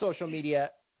comes to social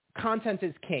media, content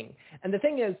is king. And the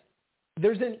thing is,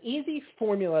 there's an easy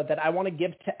formula that I want to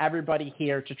give to everybody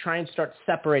here to try and start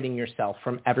separating yourself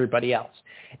from everybody else.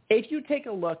 If you take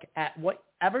a look at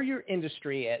whatever your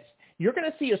industry is, you're going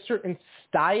to see a certain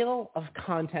style of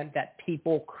content that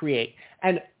people create.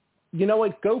 And you know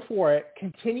what? Go for it.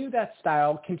 Continue that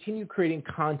style. Continue creating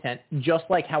content just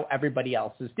like how everybody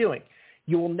else is doing.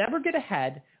 You will never get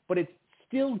ahead, but it's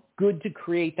still good to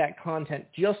create that content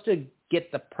just to get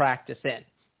the practice in.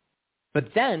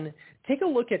 But then take a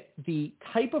look at the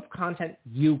type of content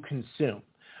you consume,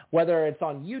 whether it's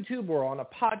on YouTube or on a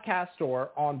podcast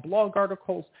or on blog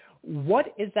articles.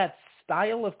 What is that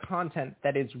style of content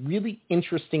that is really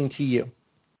interesting to you?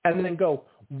 And then go,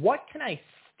 what can I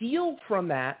steal from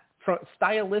that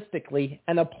stylistically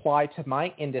and apply to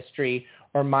my industry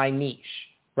or my niche,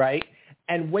 right?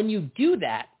 And when you do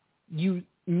that, you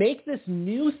make this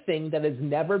new thing that has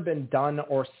never been done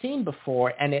or seen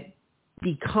before, and it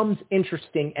becomes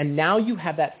interesting, and now you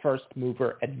have that first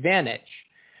mover advantage.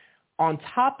 On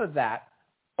top of that,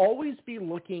 always be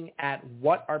looking at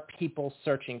what are people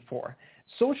searching for.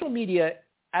 Social media,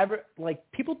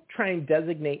 people try and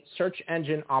designate search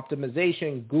engine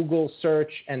optimization, Google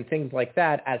search, and things like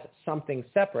that as something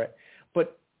separate.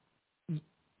 But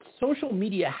social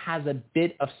media has a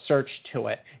bit of search to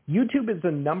it. YouTube is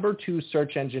the number 2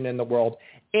 search engine in the world,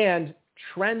 and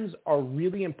trends are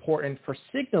really important for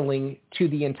signaling to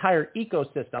the entire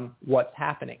ecosystem what's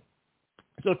happening.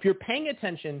 So if you're paying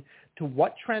attention to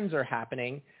what trends are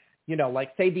happening,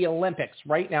 like say the Olympics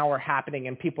right now are happening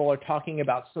and people are talking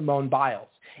about Simone Biles.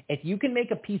 If you can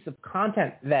make a piece of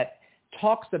content that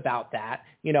talks about that,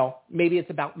 maybe it's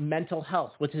about mental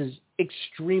health, which is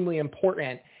extremely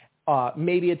important.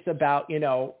 Maybe it's about,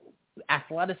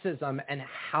 athleticism and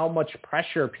how much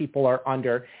pressure people are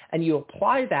under, and you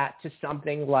apply that to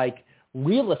something like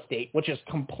real estate, which is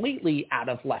completely out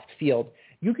of left field.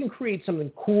 You can create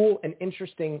something cool and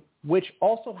interesting, which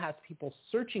also has people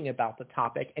searching about the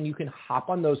topic, and you can hop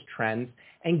on those trends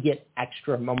and get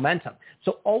extra momentum.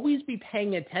 So always be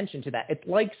paying attention to that. It's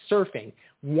like surfing.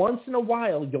 Once in a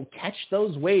while, you'll catch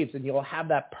those waves and you'll have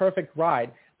that perfect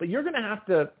ride, but you're going to have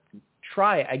to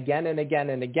try again and again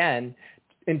and again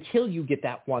until you get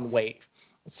that one wave.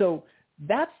 So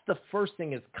that's the first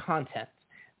thing, is content.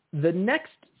 The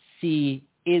next C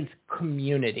is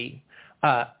community.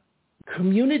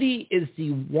 Community is the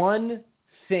one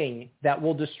thing that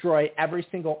will destroy every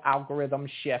single algorithm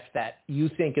shift that you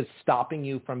think is stopping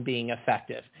you from being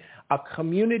effective. A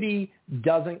community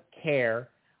doesn't care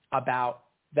about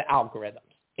the algorithms.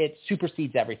 It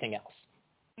supersedes everything else.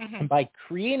 Mm-hmm. And by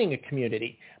creating a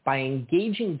community, by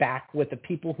engaging back with the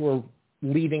people who are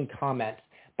leaving comments,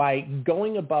 by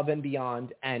going above and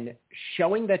beyond and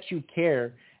showing that you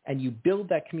care and you build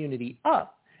that community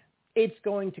up, it's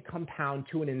going to compound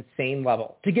to an insane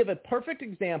level. To give a perfect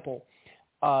example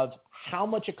of how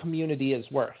much a community is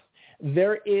worth,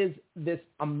 there is this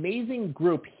amazing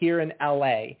group here in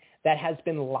LA that has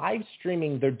been live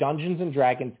streaming their Dungeons &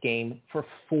 Dragons game for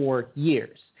 4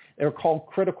 years. They're called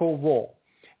Critical Role.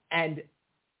 And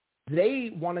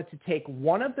they wanted to take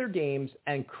one of their games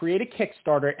and create a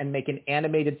Kickstarter and make an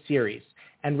animated series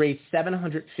and raise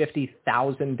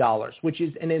 $750,000, which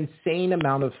is an insane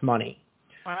amount of money.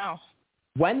 Wow.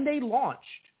 When they launched,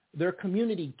 their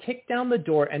community kicked down the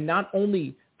door and not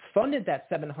only funded that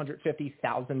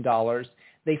 $750,000,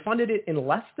 they funded it in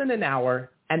less than an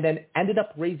hour and then ended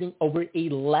up raising over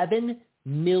 $11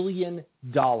 million.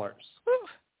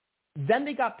 Then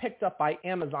they got picked up by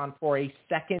Amazon for a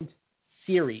second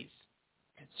series.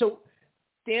 So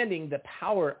understanding the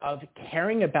power of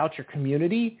caring about your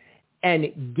community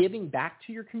and giving back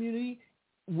to your community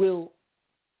will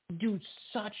do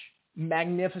such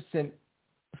magnificent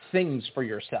things for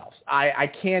yourselves.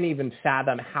 I can't even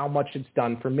fathom how much it's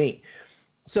done for me.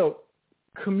 So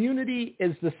Community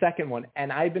is the second one,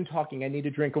 and I've been talking. I need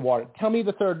a drink of water. Tell me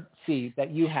the third C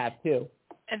that you have too.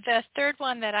 The third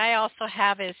one that I also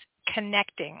have is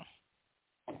connecting.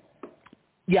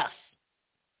 Yes,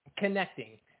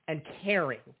 connecting and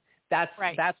caring. That's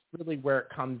really where it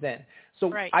comes in.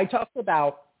 So I talked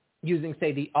about using,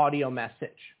 say, the audio message,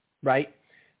 right?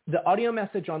 The audio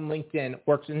message on LinkedIn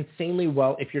works insanely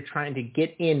well if you're trying to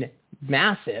get in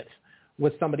massive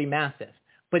with somebody massive.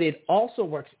 But it also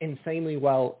works insanely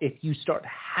well if you start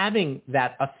having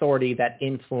that authority, that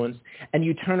influence, and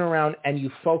you turn around and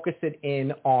you focus it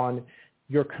in on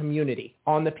your community,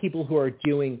 on the people who are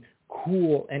doing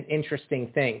cool and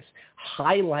interesting things,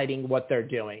 highlighting what they're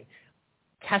doing,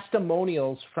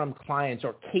 testimonials from clients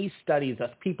or case studies of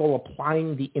people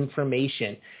applying the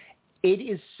information. It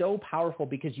is so powerful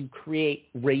because you create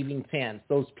raving fans,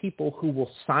 those people who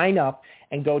will sign up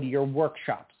and go to your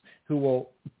workshops, who will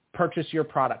purchase your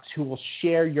products, who will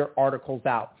share your articles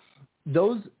out.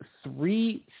 Those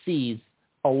 3 C's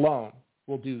alone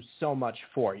will do so much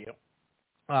for you.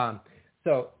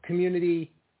 So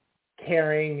community,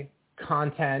 caring,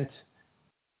 content,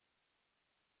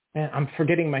 and I'm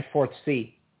forgetting my 4th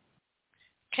C.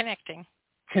 Connecting.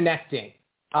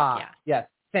 Yes,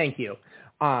 thank you.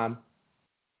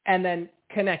 And then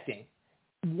connecting.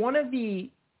 One of the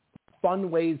fun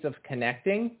ways of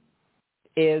connecting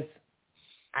is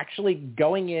actually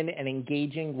going in and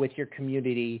engaging with your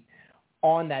community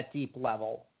on that deep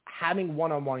level, having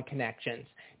one-on-one connections,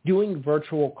 doing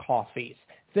virtual coffees,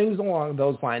 things along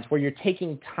those lines where you're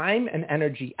taking time and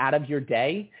energy out of your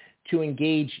day to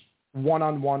engage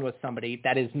one-on-one with somebody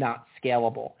that is not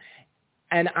scalable.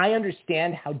 And I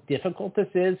understand how difficult this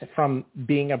is from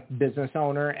being a business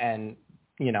owner and,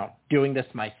 doing this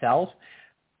myself.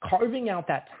 Carving out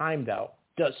that time, though,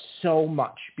 does so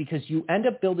much because you end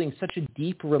up building such a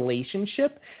deep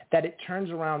relationship that it turns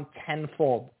around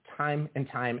tenfold time and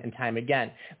time and time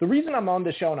again. The reason I'm on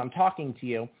the show and I'm talking to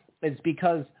you is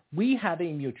because we have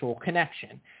a mutual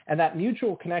connection. And that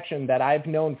mutual connection that I've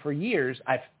known for years,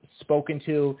 I've spoken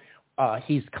to,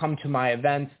 he's come to my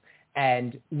events,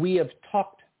 and we have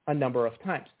talked a number of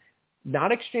times.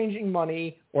 Not exchanging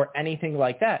money or anything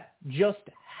like that, just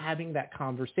having that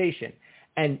conversation.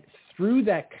 And through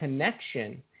that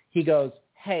connection, he goes,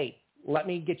 hey, let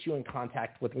me get you in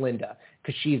contact with Linda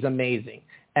because she's amazing.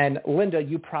 And Linda,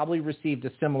 you probably received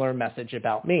a similar message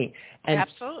about me. And,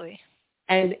 absolutely.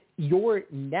 And your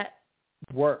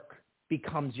network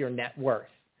becomes your net worth.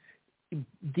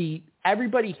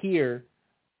 Everybody here,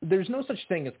 there's no such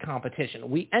thing as competition.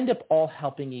 We end up all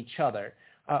helping each other.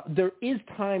 There is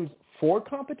times for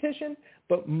competition,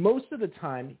 but most of the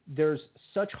time there's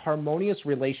such harmonious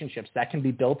relationships that can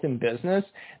be built in business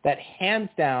that hands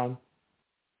down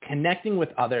connecting with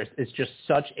others is just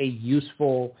such a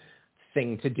useful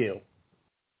thing to do.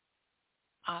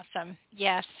 Awesome.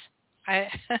 Yes.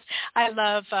 I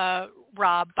love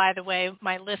Rob. By the way,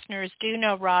 my listeners do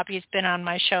know Rob. He's been on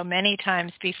my show many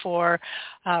times before.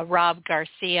 Rob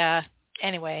Garcia.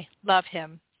 Anyway, love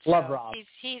him. Love Rob.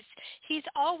 He's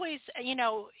always,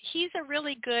 he's a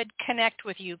really good connect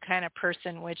with you kind of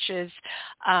person, which is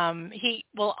he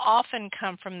will often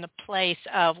come from the place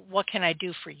of what can I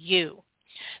do for you?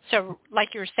 So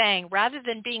like you're saying, rather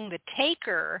than being the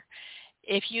taker,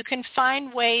 if you can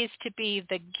find ways to be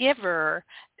the giver,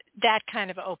 that kind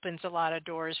of opens a lot of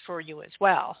doors for you as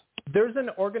well. There's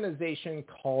an organization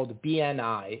called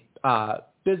BNI,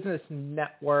 Business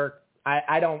Network.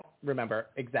 I don't remember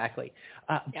exactly,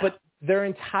 but their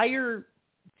entire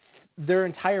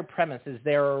premise is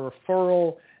they're a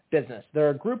referral business.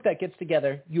 They're a group that gets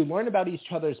together. You learn about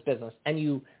each other's business, and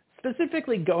you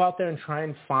specifically go out there and try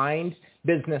and find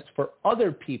business for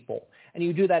other people. And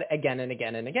you do that again and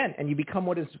again and again, and you become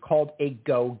what is called a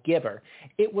go-giver.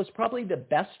 It was probably the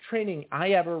best training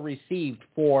I ever received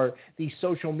for the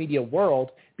social media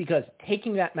world because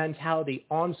taking that mentality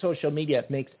on social media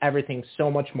makes everything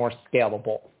so much more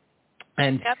scalable.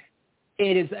 And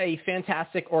it is a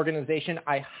fantastic organization.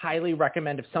 I highly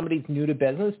recommend if somebody's new to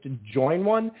business to join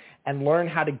one and learn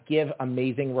how to give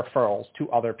amazing referrals to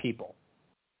other people.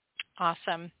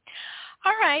 Awesome.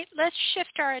 All right, let's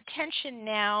shift our attention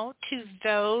now to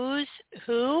those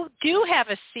who do have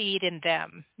a seed in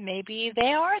them. Maybe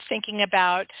they are thinking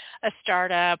about a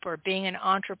startup or being an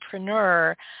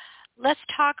entrepreneur. Let's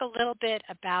talk a little bit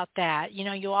about that.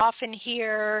 You often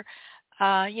hear,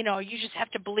 you just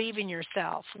have to believe in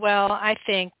yourself. Well, I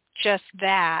think just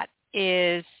that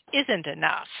isn't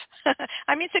enough.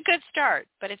 I mean, it's a good start,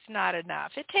 but it's not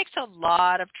enough. It takes a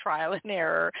lot of trial and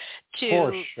error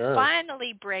to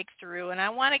finally break through. And I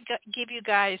want to give you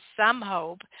guys some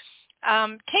hope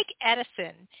Take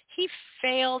Edison. He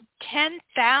failed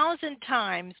 10,000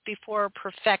 times before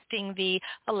perfecting the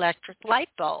electric light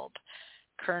bulb.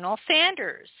 Colonel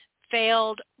Sanders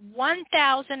failed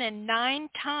 1,009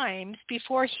 times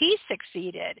before he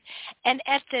succeeded. And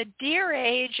at the dear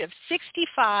age of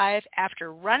 65,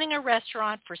 after running a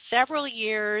restaurant for several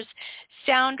years,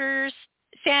 Sanders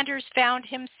found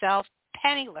himself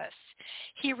penniless.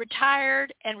 He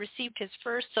retired and received his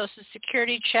first Social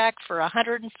Security check for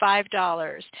 $105,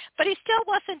 but he still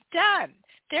wasn't done.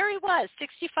 There he was,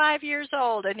 65 years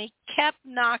old, and he kept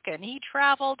knocking. He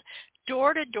traveled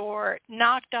door to door,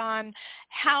 knocked on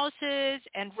houses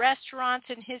and restaurants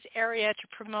in his area to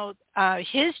promote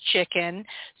his chicken.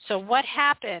 So what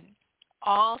happened?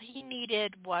 All he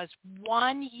needed was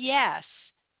one yes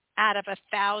out of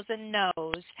 1,000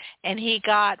 no's, and he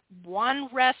got one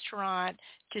restaurant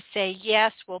to say,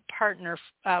 yes, we'll partner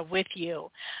with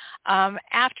you.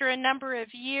 After a number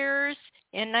of years,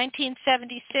 in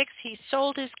 1976, he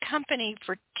sold his company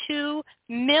for $2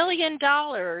 million,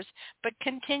 but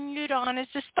continued on as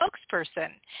a spokesperson.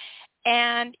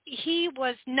 And he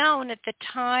was known at the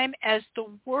time as the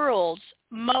world's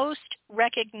most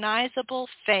recognizable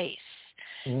face.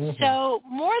 Mm-hmm. So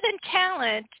more than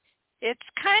talent, it's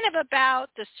kind of about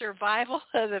the survival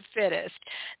of the fittest.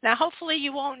 Now, hopefully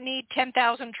you won't need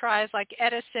 10,000 tries like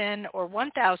Edison or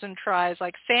 1,000 tries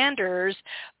like Sanders,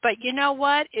 but you know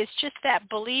what? It's just that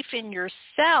belief in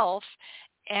yourself,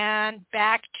 and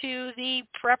back to the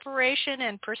preparation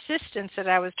and persistence that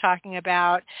I was talking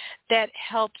about, that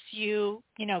helps you,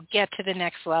 get to the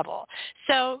next level.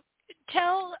 So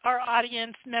tell our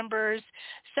audience members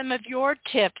some of your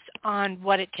tips on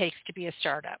what it takes to be a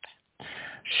startup.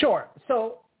 Sure.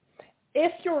 So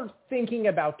if you're thinking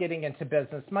about getting into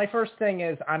business, my first thing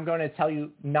is I'm going to tell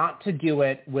you not to do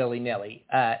it willy-nilly.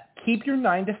 Keep your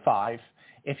 9 to 5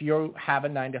 if you have a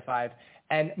 9 to 5.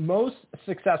 And most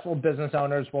successful business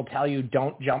owners will tell you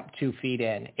don't jump 2 feet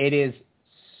in. It is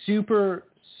super,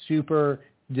 super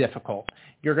difficult.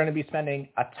 You're going to be spending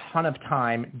a ton of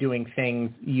time doing things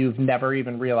you've never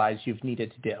even realized you've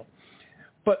needed to do.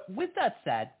 But with that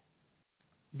said,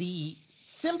 the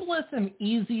simplest and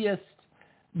easiest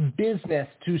business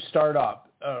to start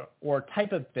up or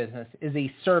type of business is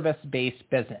a service-based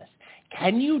business.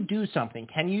 Can you do something?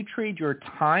 Can you trade your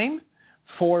time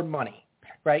for money,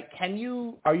 right?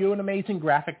 Are you an amazing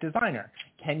graphic designer?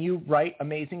 Can you write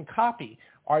amazing copy?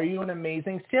 Are you an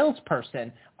amazing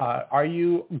salesperson? Are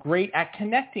you great at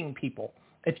connecting people?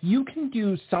 If you can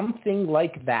do something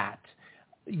like that,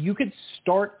 you could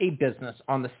start a business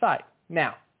on the side.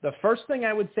 Now, the first thing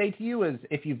I would say to you is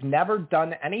if you've never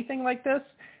done anything like this,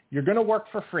 you're going to work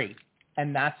for free,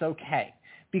 and that's okay.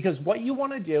 Because what you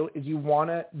want to do is you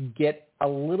want to get a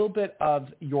little bit of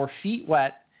your feet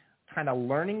wet, kind of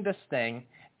learning this thing,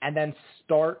 and then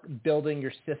start building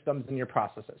your systems and your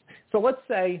processes. So let's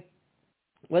say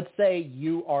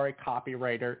you are a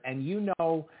copywriter and you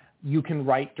know you can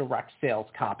write direct sales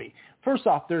copy. First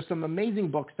off, there's some amazing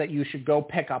books that you should go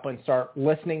pick up and start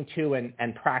listening to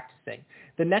and practicing.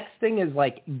 The next thing is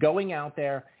like going out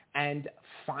there and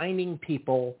finding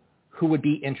people who would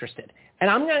be interested. And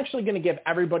I'm actually going to give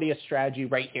everybody a strategy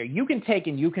right here. You can take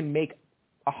and you can make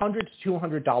 $100 to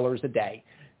 $200 a day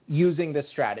using this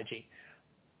strategy.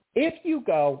 If you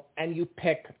go and you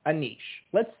pick a niche,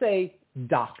 let's say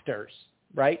doctors,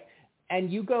 right?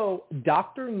 And you go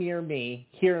doctor near me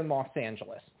here in Los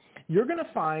Angeles, you're going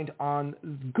to find on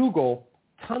Google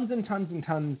tons and tons and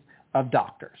tons of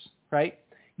doctors, right?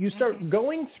 You start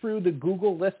going through the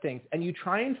Google listings and you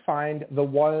try and find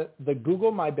the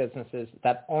Google My Businesses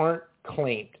that aren't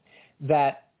claimed,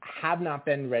 that have not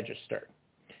been registered,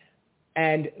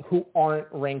 and who aren't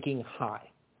ranking high.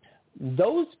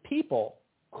 Those people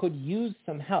could use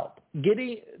some help.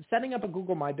 Setting up a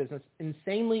Google My Business,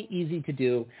 insanely easy to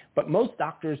do, but most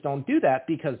doctors don't do that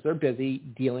because they're busy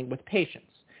dealing with patients.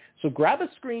 So grab a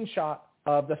screenshot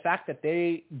of the fact that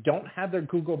they don't have their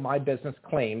Google My Business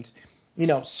claimed,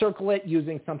 circle it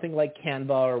using something like Canva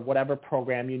or whatever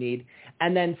program you need,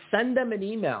 and then send them an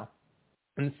email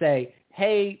and say,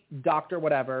 hey, doctor,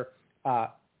 whatever,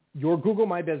 your Google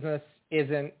My Business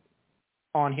isn't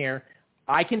on here.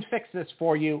 I can fix this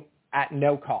for you at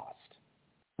no cost.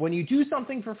 When you do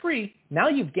something for free, now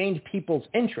you've gained people's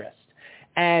interest.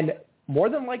 And more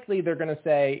than likely, they're going to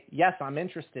say, yes, I'm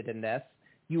interested in this.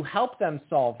 You help them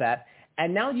solve that.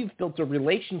 And now you've built a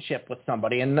relationship with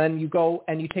somebody. And then you go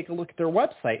and you take a look at their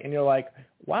website and you're like,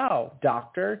 wow,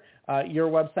 doctor, your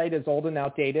website is old and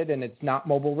outdated and it's not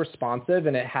mobile responsive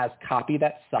and it has copy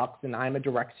that sucks and I'm a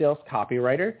direct sales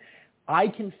copywriter. I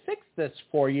can fix this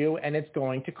for you and it's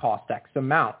going to cost X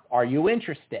amount. Are you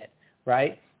interested?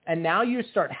 Right? And now you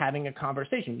start having a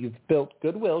conversation. You've built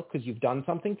goodwill because you've done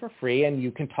something for free, and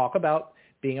you can talk about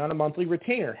being on a monthly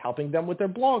retainer, helping them with their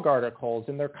blog articles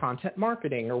and their content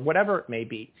marketing or whatever it may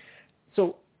be.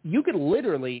 So you could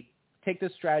literally take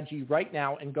this strategy right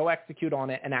now and go execute on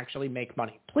it and actually make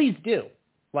money. Please do.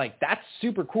 Like, that's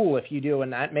super cool if you do,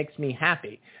 and that makes me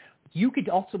happy. You could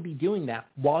also be doing that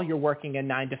while you're working a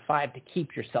 9 to 5 to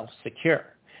keep yourself secure.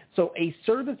 So a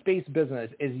service-based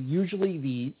business is usually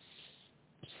the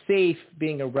safe,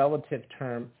 being a relative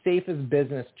term, safest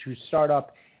business to start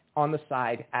up on the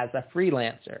side as a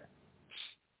freelancer.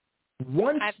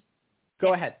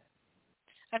 Go ahead.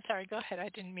 I'm sorry. Go ahead. I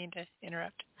didn't mean to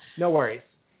interrupt. No worries.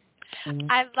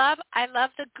 I love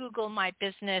the Google My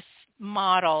Business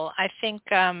model. I think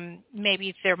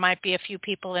maybe there might be a few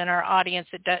people in our audience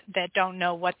that don't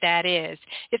know what that is.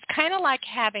 It's kind of like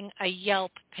having a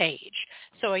Yelp page.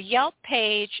 So a Yelp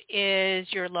page is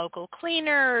your local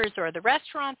cleaners or the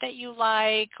restaurant that you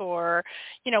like, or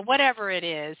whatever it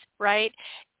is, right?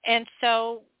 And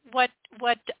so what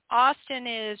Austin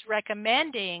is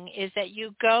recommending is that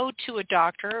you go to a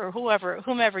doctor or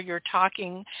whomever you're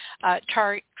trying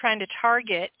to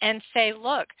target, and say,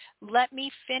 look, let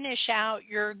me finish out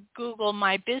your Google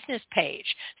My Business page.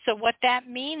 So what that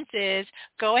means is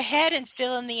go ahead and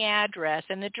fill in the address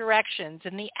and the directions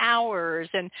and the hours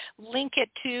and link it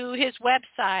to his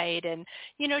website, and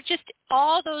just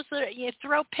all those.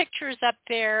 Throw pictures up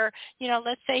there.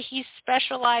 Let's say he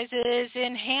specializes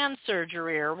in hand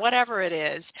surgery or whatever it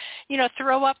is.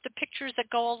 Throw up the pictures that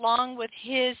go along with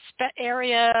his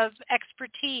area of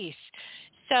expertise.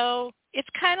 So it's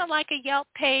kind of like a Yelp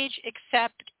page,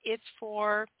 except it's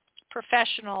for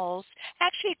professionals.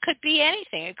 Actually, it could be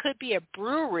anything. It could be a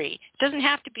brewery. It doesn't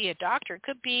have to be a doctor. It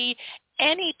could be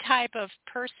any type of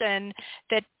person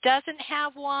that doesn't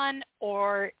have one,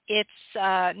 or it's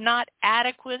not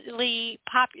adequately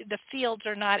the fields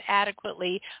are not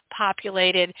adequately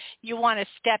populated. You want to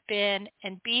step in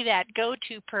and be that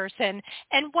go-to person.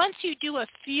 And once you do a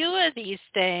few of these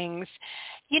things,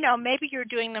 maybe you're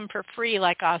doing them for free,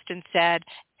 like Austin said,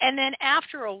 and then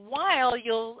after a while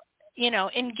you'll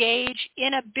engage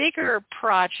in a bigger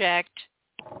project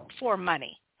for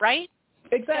money, right?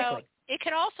 Exactly. So it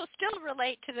can also still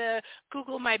relate to the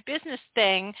Google My Business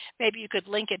thing. Maybe you could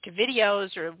link it to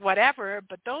videos or whatever,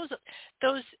 but those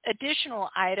additional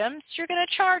items you're going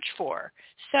to charge for.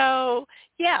 So,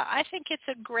 yeah, I think it's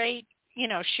a great,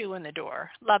 shoe in the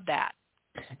door. Love that.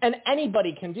 And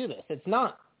anybody can do this. It's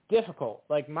not difficult.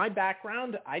 Like, my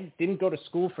background, I didn't go to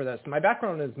school for this. My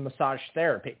background is massage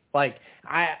therapy. Like,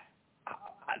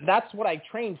 that's what I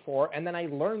trained for, and then I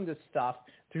learned this stuff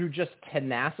through just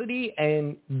tenacity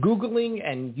and Googling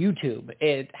and YouTube.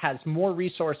 It has more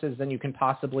resources than you can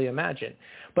possibly imagine.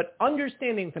 But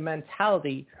understanding the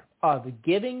mentality of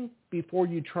giving before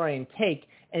you try and take,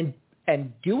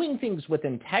 and doing things with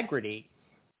integrity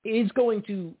is going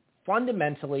to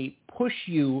fundamentally push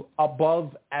you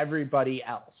above everybody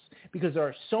else. Because there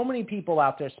are so many people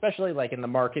out there, especially like in the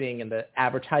marketing and the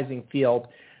advertising field,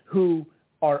 who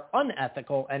are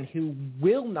unethical and who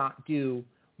will not do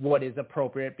what is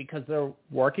appropriate because they're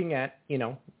working at,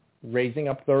 raising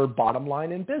up their bottom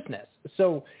line in business.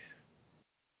 So,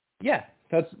 yeah,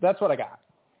 that's what I got.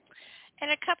 And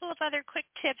a couple of other quick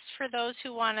tips for those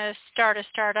who want to start a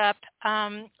startup.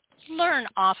 Learn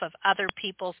off of other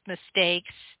people's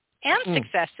mistakes and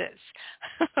successes.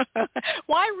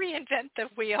 Why reinvent the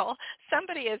wheel?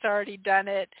 Somebody has already done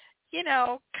it.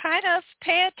 Kind of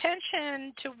pay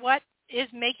attention to what is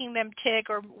making them tick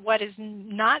or what is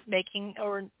not making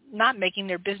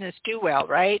their business do well,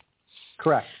 right?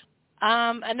 Correct.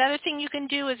 Another thing you can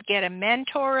do is get a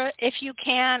mentor if you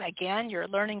can. Again, you're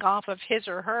learning off of his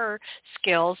or her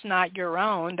skills, not your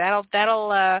own.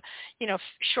 That'll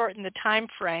shorten the time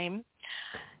frame.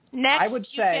 Next,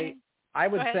 I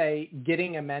would say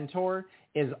getting a mentor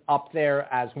is up there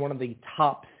as one of the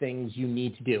top things you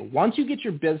need to do. Once you get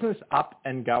your business up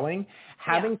and going,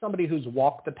 having somebody who's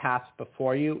walked the path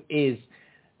before you is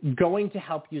going to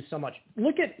help you so much.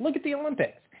 Look at the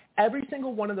Olympics. Every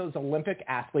single one of those Olympic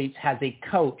athletes has a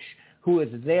coach who is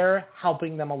there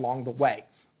helping them along the way.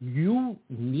 You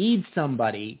need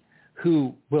somebody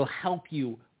who will help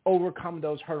you overcome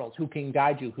those hurdles, who can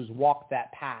guide you, who's walked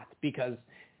that path, because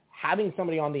having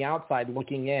somebody on the outside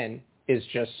looking in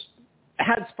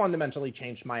has fundamentally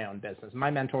changed my own business. My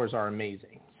mentors are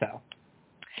amazing. So,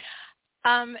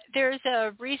 there's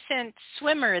a recent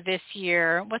swimmer this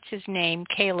year. What's his name?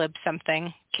 Caleb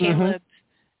something. Caleb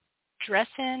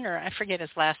Dressen, or I forget his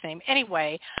last name.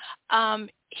 Anyway,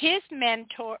 his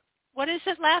mentor. What is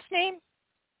his last name?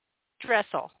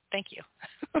 Dressel. Thank you.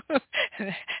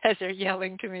 as they're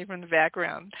yelling to me from the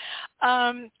background.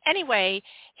 Anyway,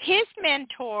 his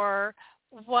mentor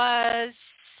was,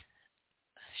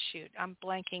 shoot, I'm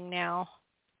blanking now.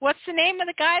 What's the name of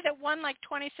the guy that won like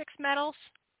 26 medals?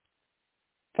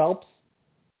 Phelps?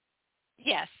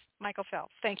 Yes, Michael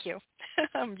Phelps. Thank you.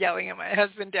 I'm yelling at my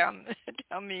husband down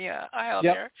the aisle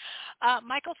Yep. there.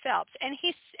 Michael Phelps.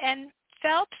 And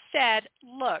Phelps said,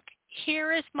 look,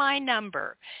 here is my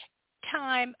number.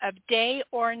 Time of day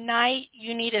or night,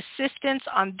 you need assistance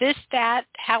on this, that,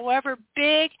 however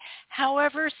big,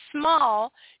 however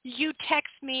small, you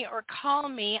text me or call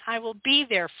me. I will be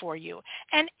there for you.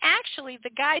 And actually,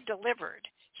 the guy delivered.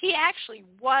 He actually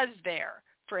was there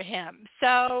for him.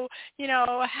 So,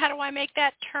 how do I make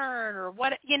that turn, or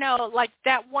what, like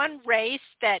that one race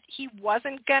that he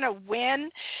wasn't going to win,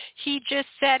 he just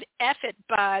said, F it,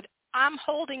 bud. I'm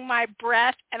holding my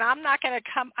breath, and I'm not going to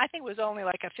come. I think it was only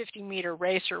like a 50-meter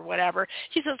race or whatever.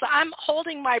 He says, I'm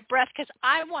holding my breath because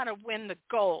I want to win the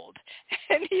gold.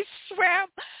 And he swam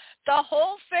the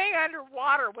whole thing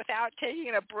underwater without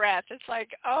taking a breath. It's like,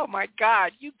 oh, my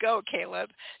God, you go, Caleb.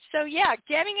 So, yeah,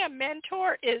 getting a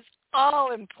mentor is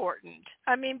all important.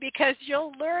 I mean, because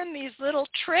you'll learn these little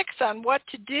tricks on what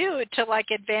to do to, like,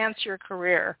 advance your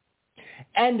career.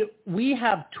 And we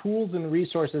have tools and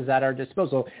resources at our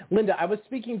disposal. Linda, I was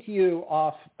speaking to you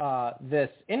off this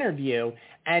interview,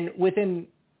 and within,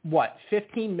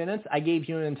 15 minutes, I gave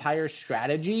you an entire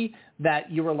strategy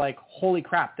that you were like, holy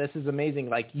crap, this is amazing.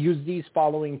 Like, use these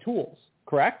following tools,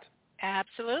 correct?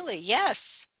 Absolutely, yes.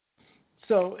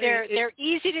 So they're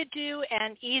easy to do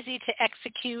and easy to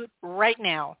execute right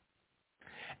now.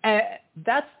 And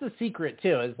that's the secret,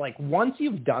 too, is like once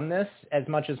you've done this as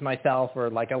much as myself or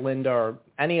like a Linda or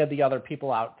any of the other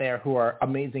people out there who are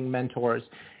amazing mentors,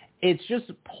 it's just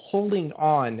pulling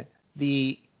on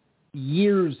the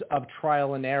years of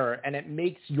trial and error, and it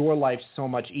makes your life so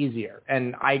much easier.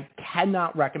 And I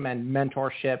cannot recommend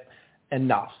mentorship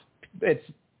enough. It's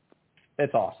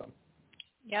awesome.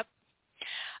 Yep.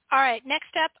 All right,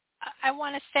 next up, I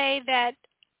want to say that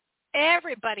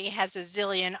everybody has a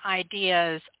zillion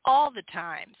ideas all the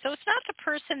time. So it's not the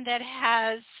person that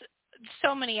has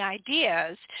so many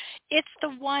ideas. It's the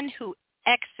one who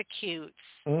executes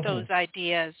those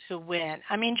ideas who win.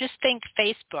 I mean, just think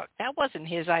Facebook. That wasn't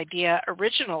his idea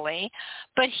originally,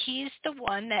 but he's the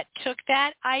one that took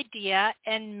that idea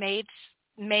and made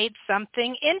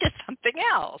something into something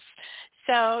else.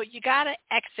 So you got to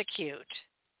execute.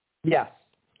 Yes,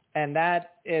 and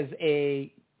that is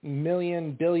a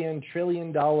million, billion, $1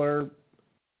 trillion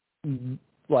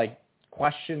like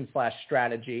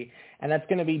question/strategy, and that's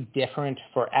going to be different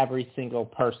for every single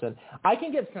person. I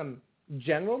can give some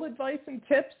general advice and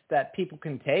tips that people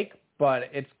can take, but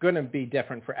it's going to be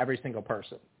different for every single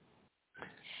person.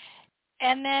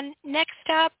 And then next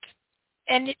up,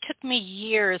 and it took me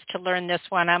years to learn this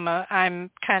one. I'm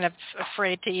kind of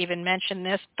afraid to even mention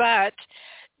this, but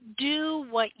do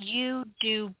what you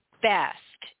do best.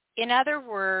 In other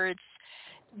words,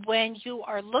 when you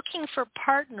are looking for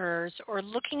partners or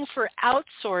looking for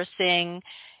outsourcing,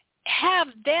 have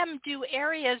them do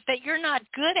areas that you're not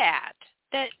good at.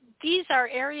 That these are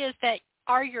areas that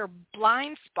are your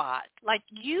blind spot. Like,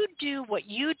 you do what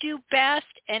you do best,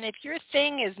 and if your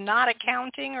thing is not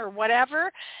accounting or whatever,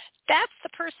 that's the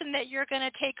person that you're going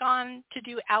to take on to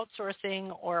do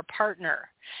outsourcing or a partner.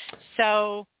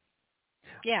 So,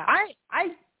 yeah.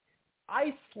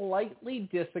 I slightly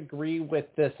disagree with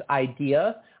this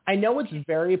idea. I know it's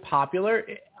very popular.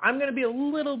 I'm going to be a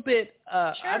little bit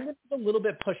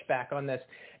pushback on this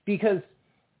because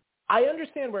I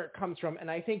understand where it comes from, and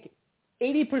I think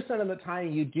 80% of the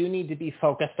time you do need to be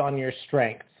focused on your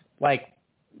strengths. Like,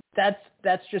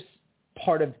 that's just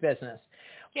part of business.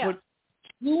 Yeah. But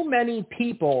too many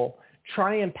people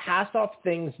try and pass off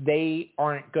things they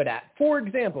aren't good at. For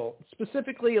example,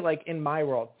 specifically like in my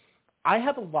world, I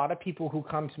have a lot of people who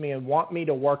come to me and want me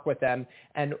to work with them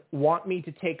and want me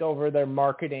to take over their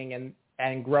marketing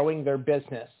and growing their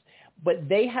business. But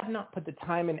they have not put the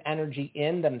time and energy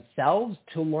in themselves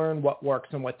to learn what works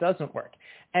and what doesn't work.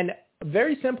 And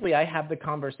very simply, I have the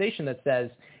conversation that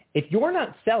says, if you're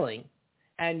not selling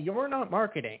and you're not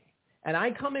marketing, and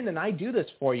I come in and I do this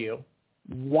for you,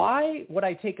 why would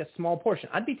I take a small portion?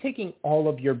 I'd be taking all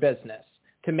of your business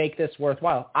to make this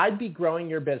worthwhile. I'd be growing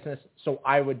your business, so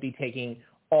I would be taking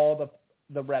all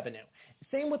the revenue.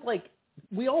 Same with, like,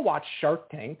 we all watch Shark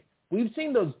Tank. We've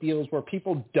seen those deals where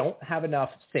people don't have enough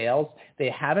sales.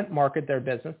 They haven't marketed their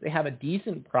business. They have a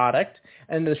decent product,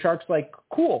 and the shark's like,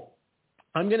 cool,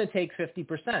 I'm going to take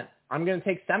 50%. I'm going to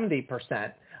take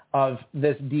 70% of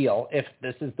this deal if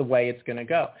this is the way it's going to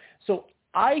go. So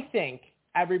I think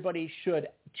everybody should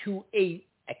to a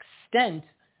extent,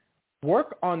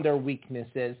 work on their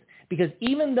weaknesses, because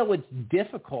even though it's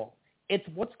difficult, it's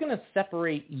what's going to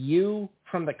separate you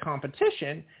from the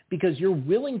competition, because you're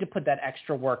willing to put that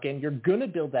extra work in. You're going to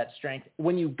build that strength.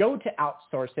 When you go to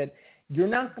outsource it, you're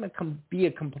not going to be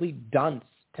a complete dunce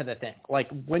to the thing. Like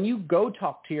when you go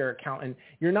talk to your accountant,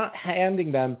 you're not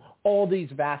handing them all these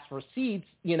vast receipts,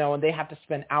 and they have to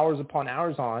spend hours upon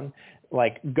hours on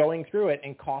like going through it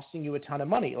and costing you a ton of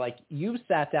money. Like you've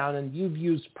sat down and you've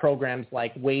used programs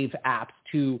like Wave apps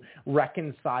to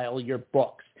reconcile your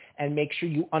books and make sure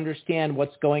you understand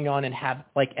what's going on and have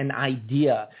like an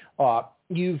idea.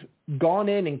 You've gone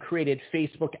in and created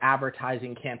Facebook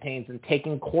advertising campaigns and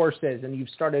taken courses, and you've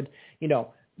started,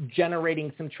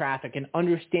 generating some traffic and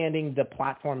understanding the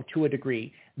platform to a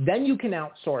degree. Then you can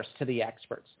outsource to the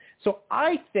experts. So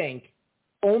I think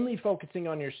only focusing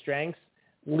on your strengths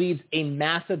leaves a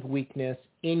massive weakness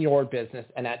in your business.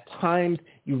 And at times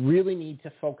you really need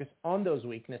to focus on those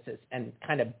weaknesses and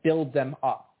kind of build them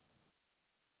up.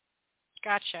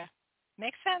 Gotcha.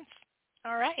 Makes sense.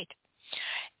 All right.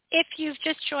 If you've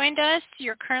just joined us,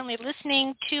 you're currently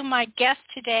listening to my guest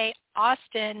today,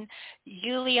 Austin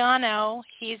Giuliano.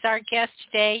 He's our guest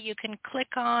today. You can click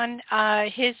on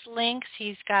his links.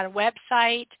 He's got a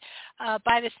website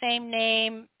by the same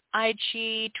name,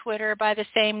 IG, Twitter by the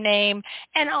same name,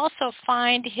 and also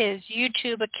find his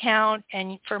YouTube account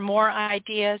and for more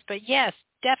ideas. But yes,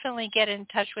 definitely get in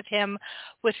touch with him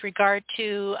with regard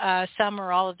to some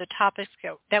or all of the topics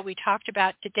that we talked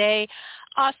about today.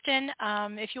 Austin,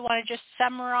 if you want to just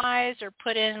summarize or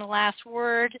put in a last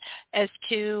word as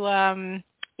to,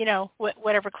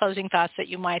 whatever closing thoughts that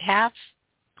you might have,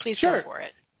 please go for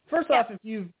it. First off, if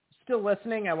you've still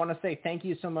listening, I want to say thank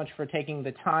you so much for taking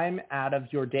the time out of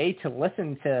your day to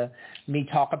listen to me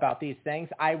talk about these things.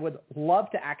 I would love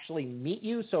to actually meet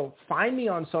you, so find me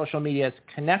on social media,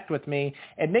 connect with me.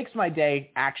 It makes my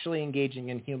day actually engaging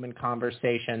in human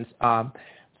conversations. Austin,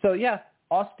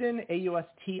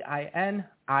 AustinIuliano,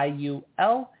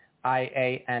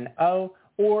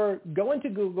 or go into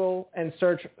Google and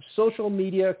search social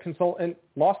media consultant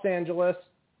Los Angeles.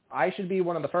 I should be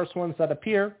one of the first ones that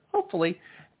appear, hopefully.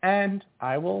 And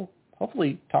I will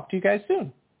hopefully talk to you guys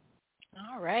soon.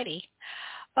 All righty.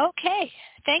 Okay.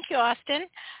 Thank you, Austin.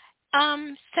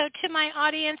 So to my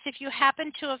audience, if you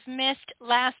happen to have missed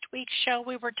last week's show,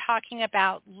 we were talking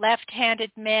about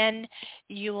left-handed men.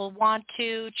 You will want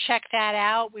to check that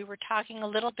out. We were talking a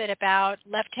little bit about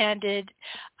left-handed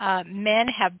men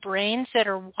have brains that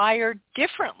are wired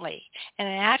differently, and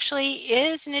it actually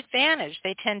is an advantage.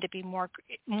 They tend to be more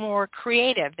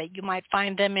creative. That you might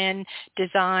find them in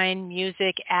design,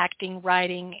 music, acting,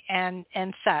 writing, and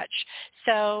such.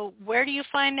 So where do you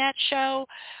find that show?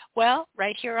 Well,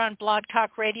 right here on Blog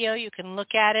Talk Radio, you can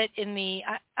look at it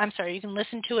you can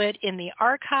listen to it in the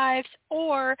archives,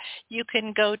 or you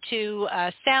can go to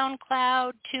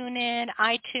SoundCloud, TuneIn,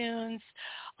 iTunes.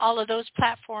 All of those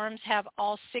platforms have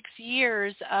all 6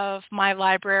 years of my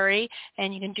library,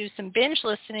 and you can do some binge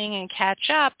listening and catch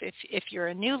up if you're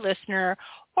a new listener,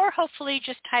 or hopefully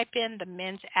just type in The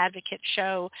Men's Advocate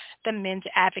Show,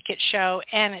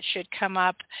 and it should come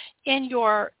up in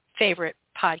your favorite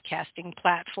podcasting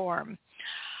platform.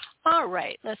 All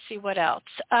right, let's see what else.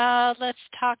 Let's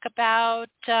talk about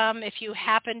if you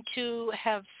happen to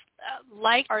have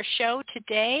liked our show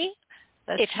today,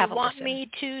 if you want me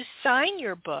to sign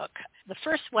your book, the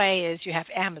first way is you have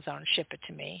Amazon ship it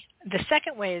to me. The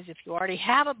second way is if you already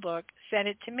have a book, send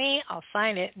it to me, I'll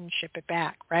sign it and ship it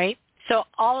back, right? So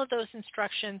all of those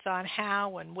instructions on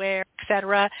how and where,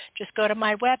 etc., just go to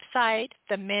my website,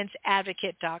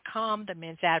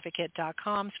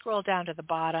 themensadvocate.com, scroll down to the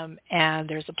bottom, and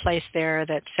there's a place there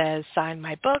that says sign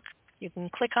my book. You can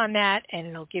click on that, and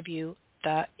it'll give you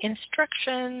the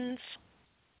instructions.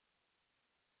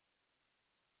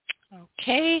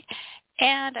 Okay,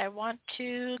 and I want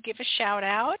to give a shout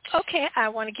out. I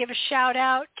want to give a shout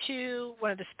out to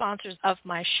one of the sponsors of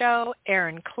my show,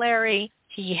 Aaron Clary.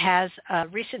 He has a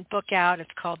recent book out.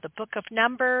 It's called The Book of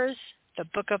Numbers,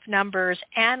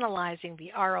 Analyzing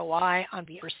the ROI on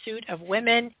the Pursuit of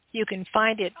Women. You can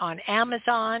find it on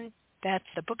Amazon. That's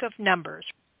The Book of Numbers.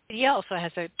 He also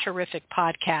has a terrific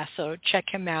podcast, so check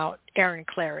him out, Aaron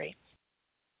Clary.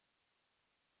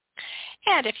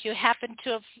 And if you happen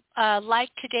to have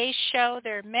liked today's show,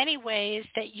 there are many ways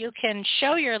that you can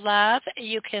show your love.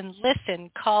 You can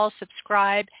listen, call,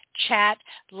 subscribe, chat,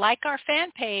 like our fan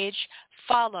page,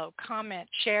 follow, comment,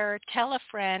 share, tell a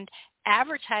friend,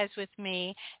 advertise with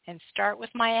me, and start with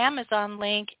my Amazon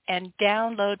link and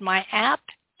download my app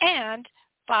and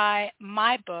buy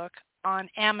my book, on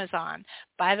Amazon.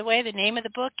 By the way, the name of the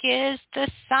book is The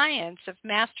Science of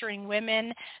Mastering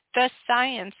Women, The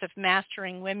Science of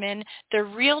Mastering Women, The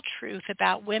Real Truth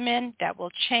About Women That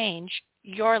Will Change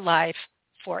Your Life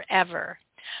Forever.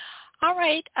 All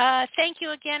right. Thank you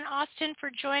again, Austin,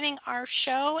 for joining our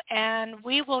show, and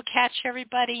we will catch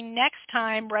everybody next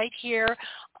time right here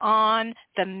on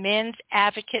the Men's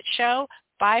Advocate Show.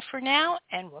 Bye for now,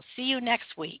 and we'll see you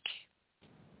next week.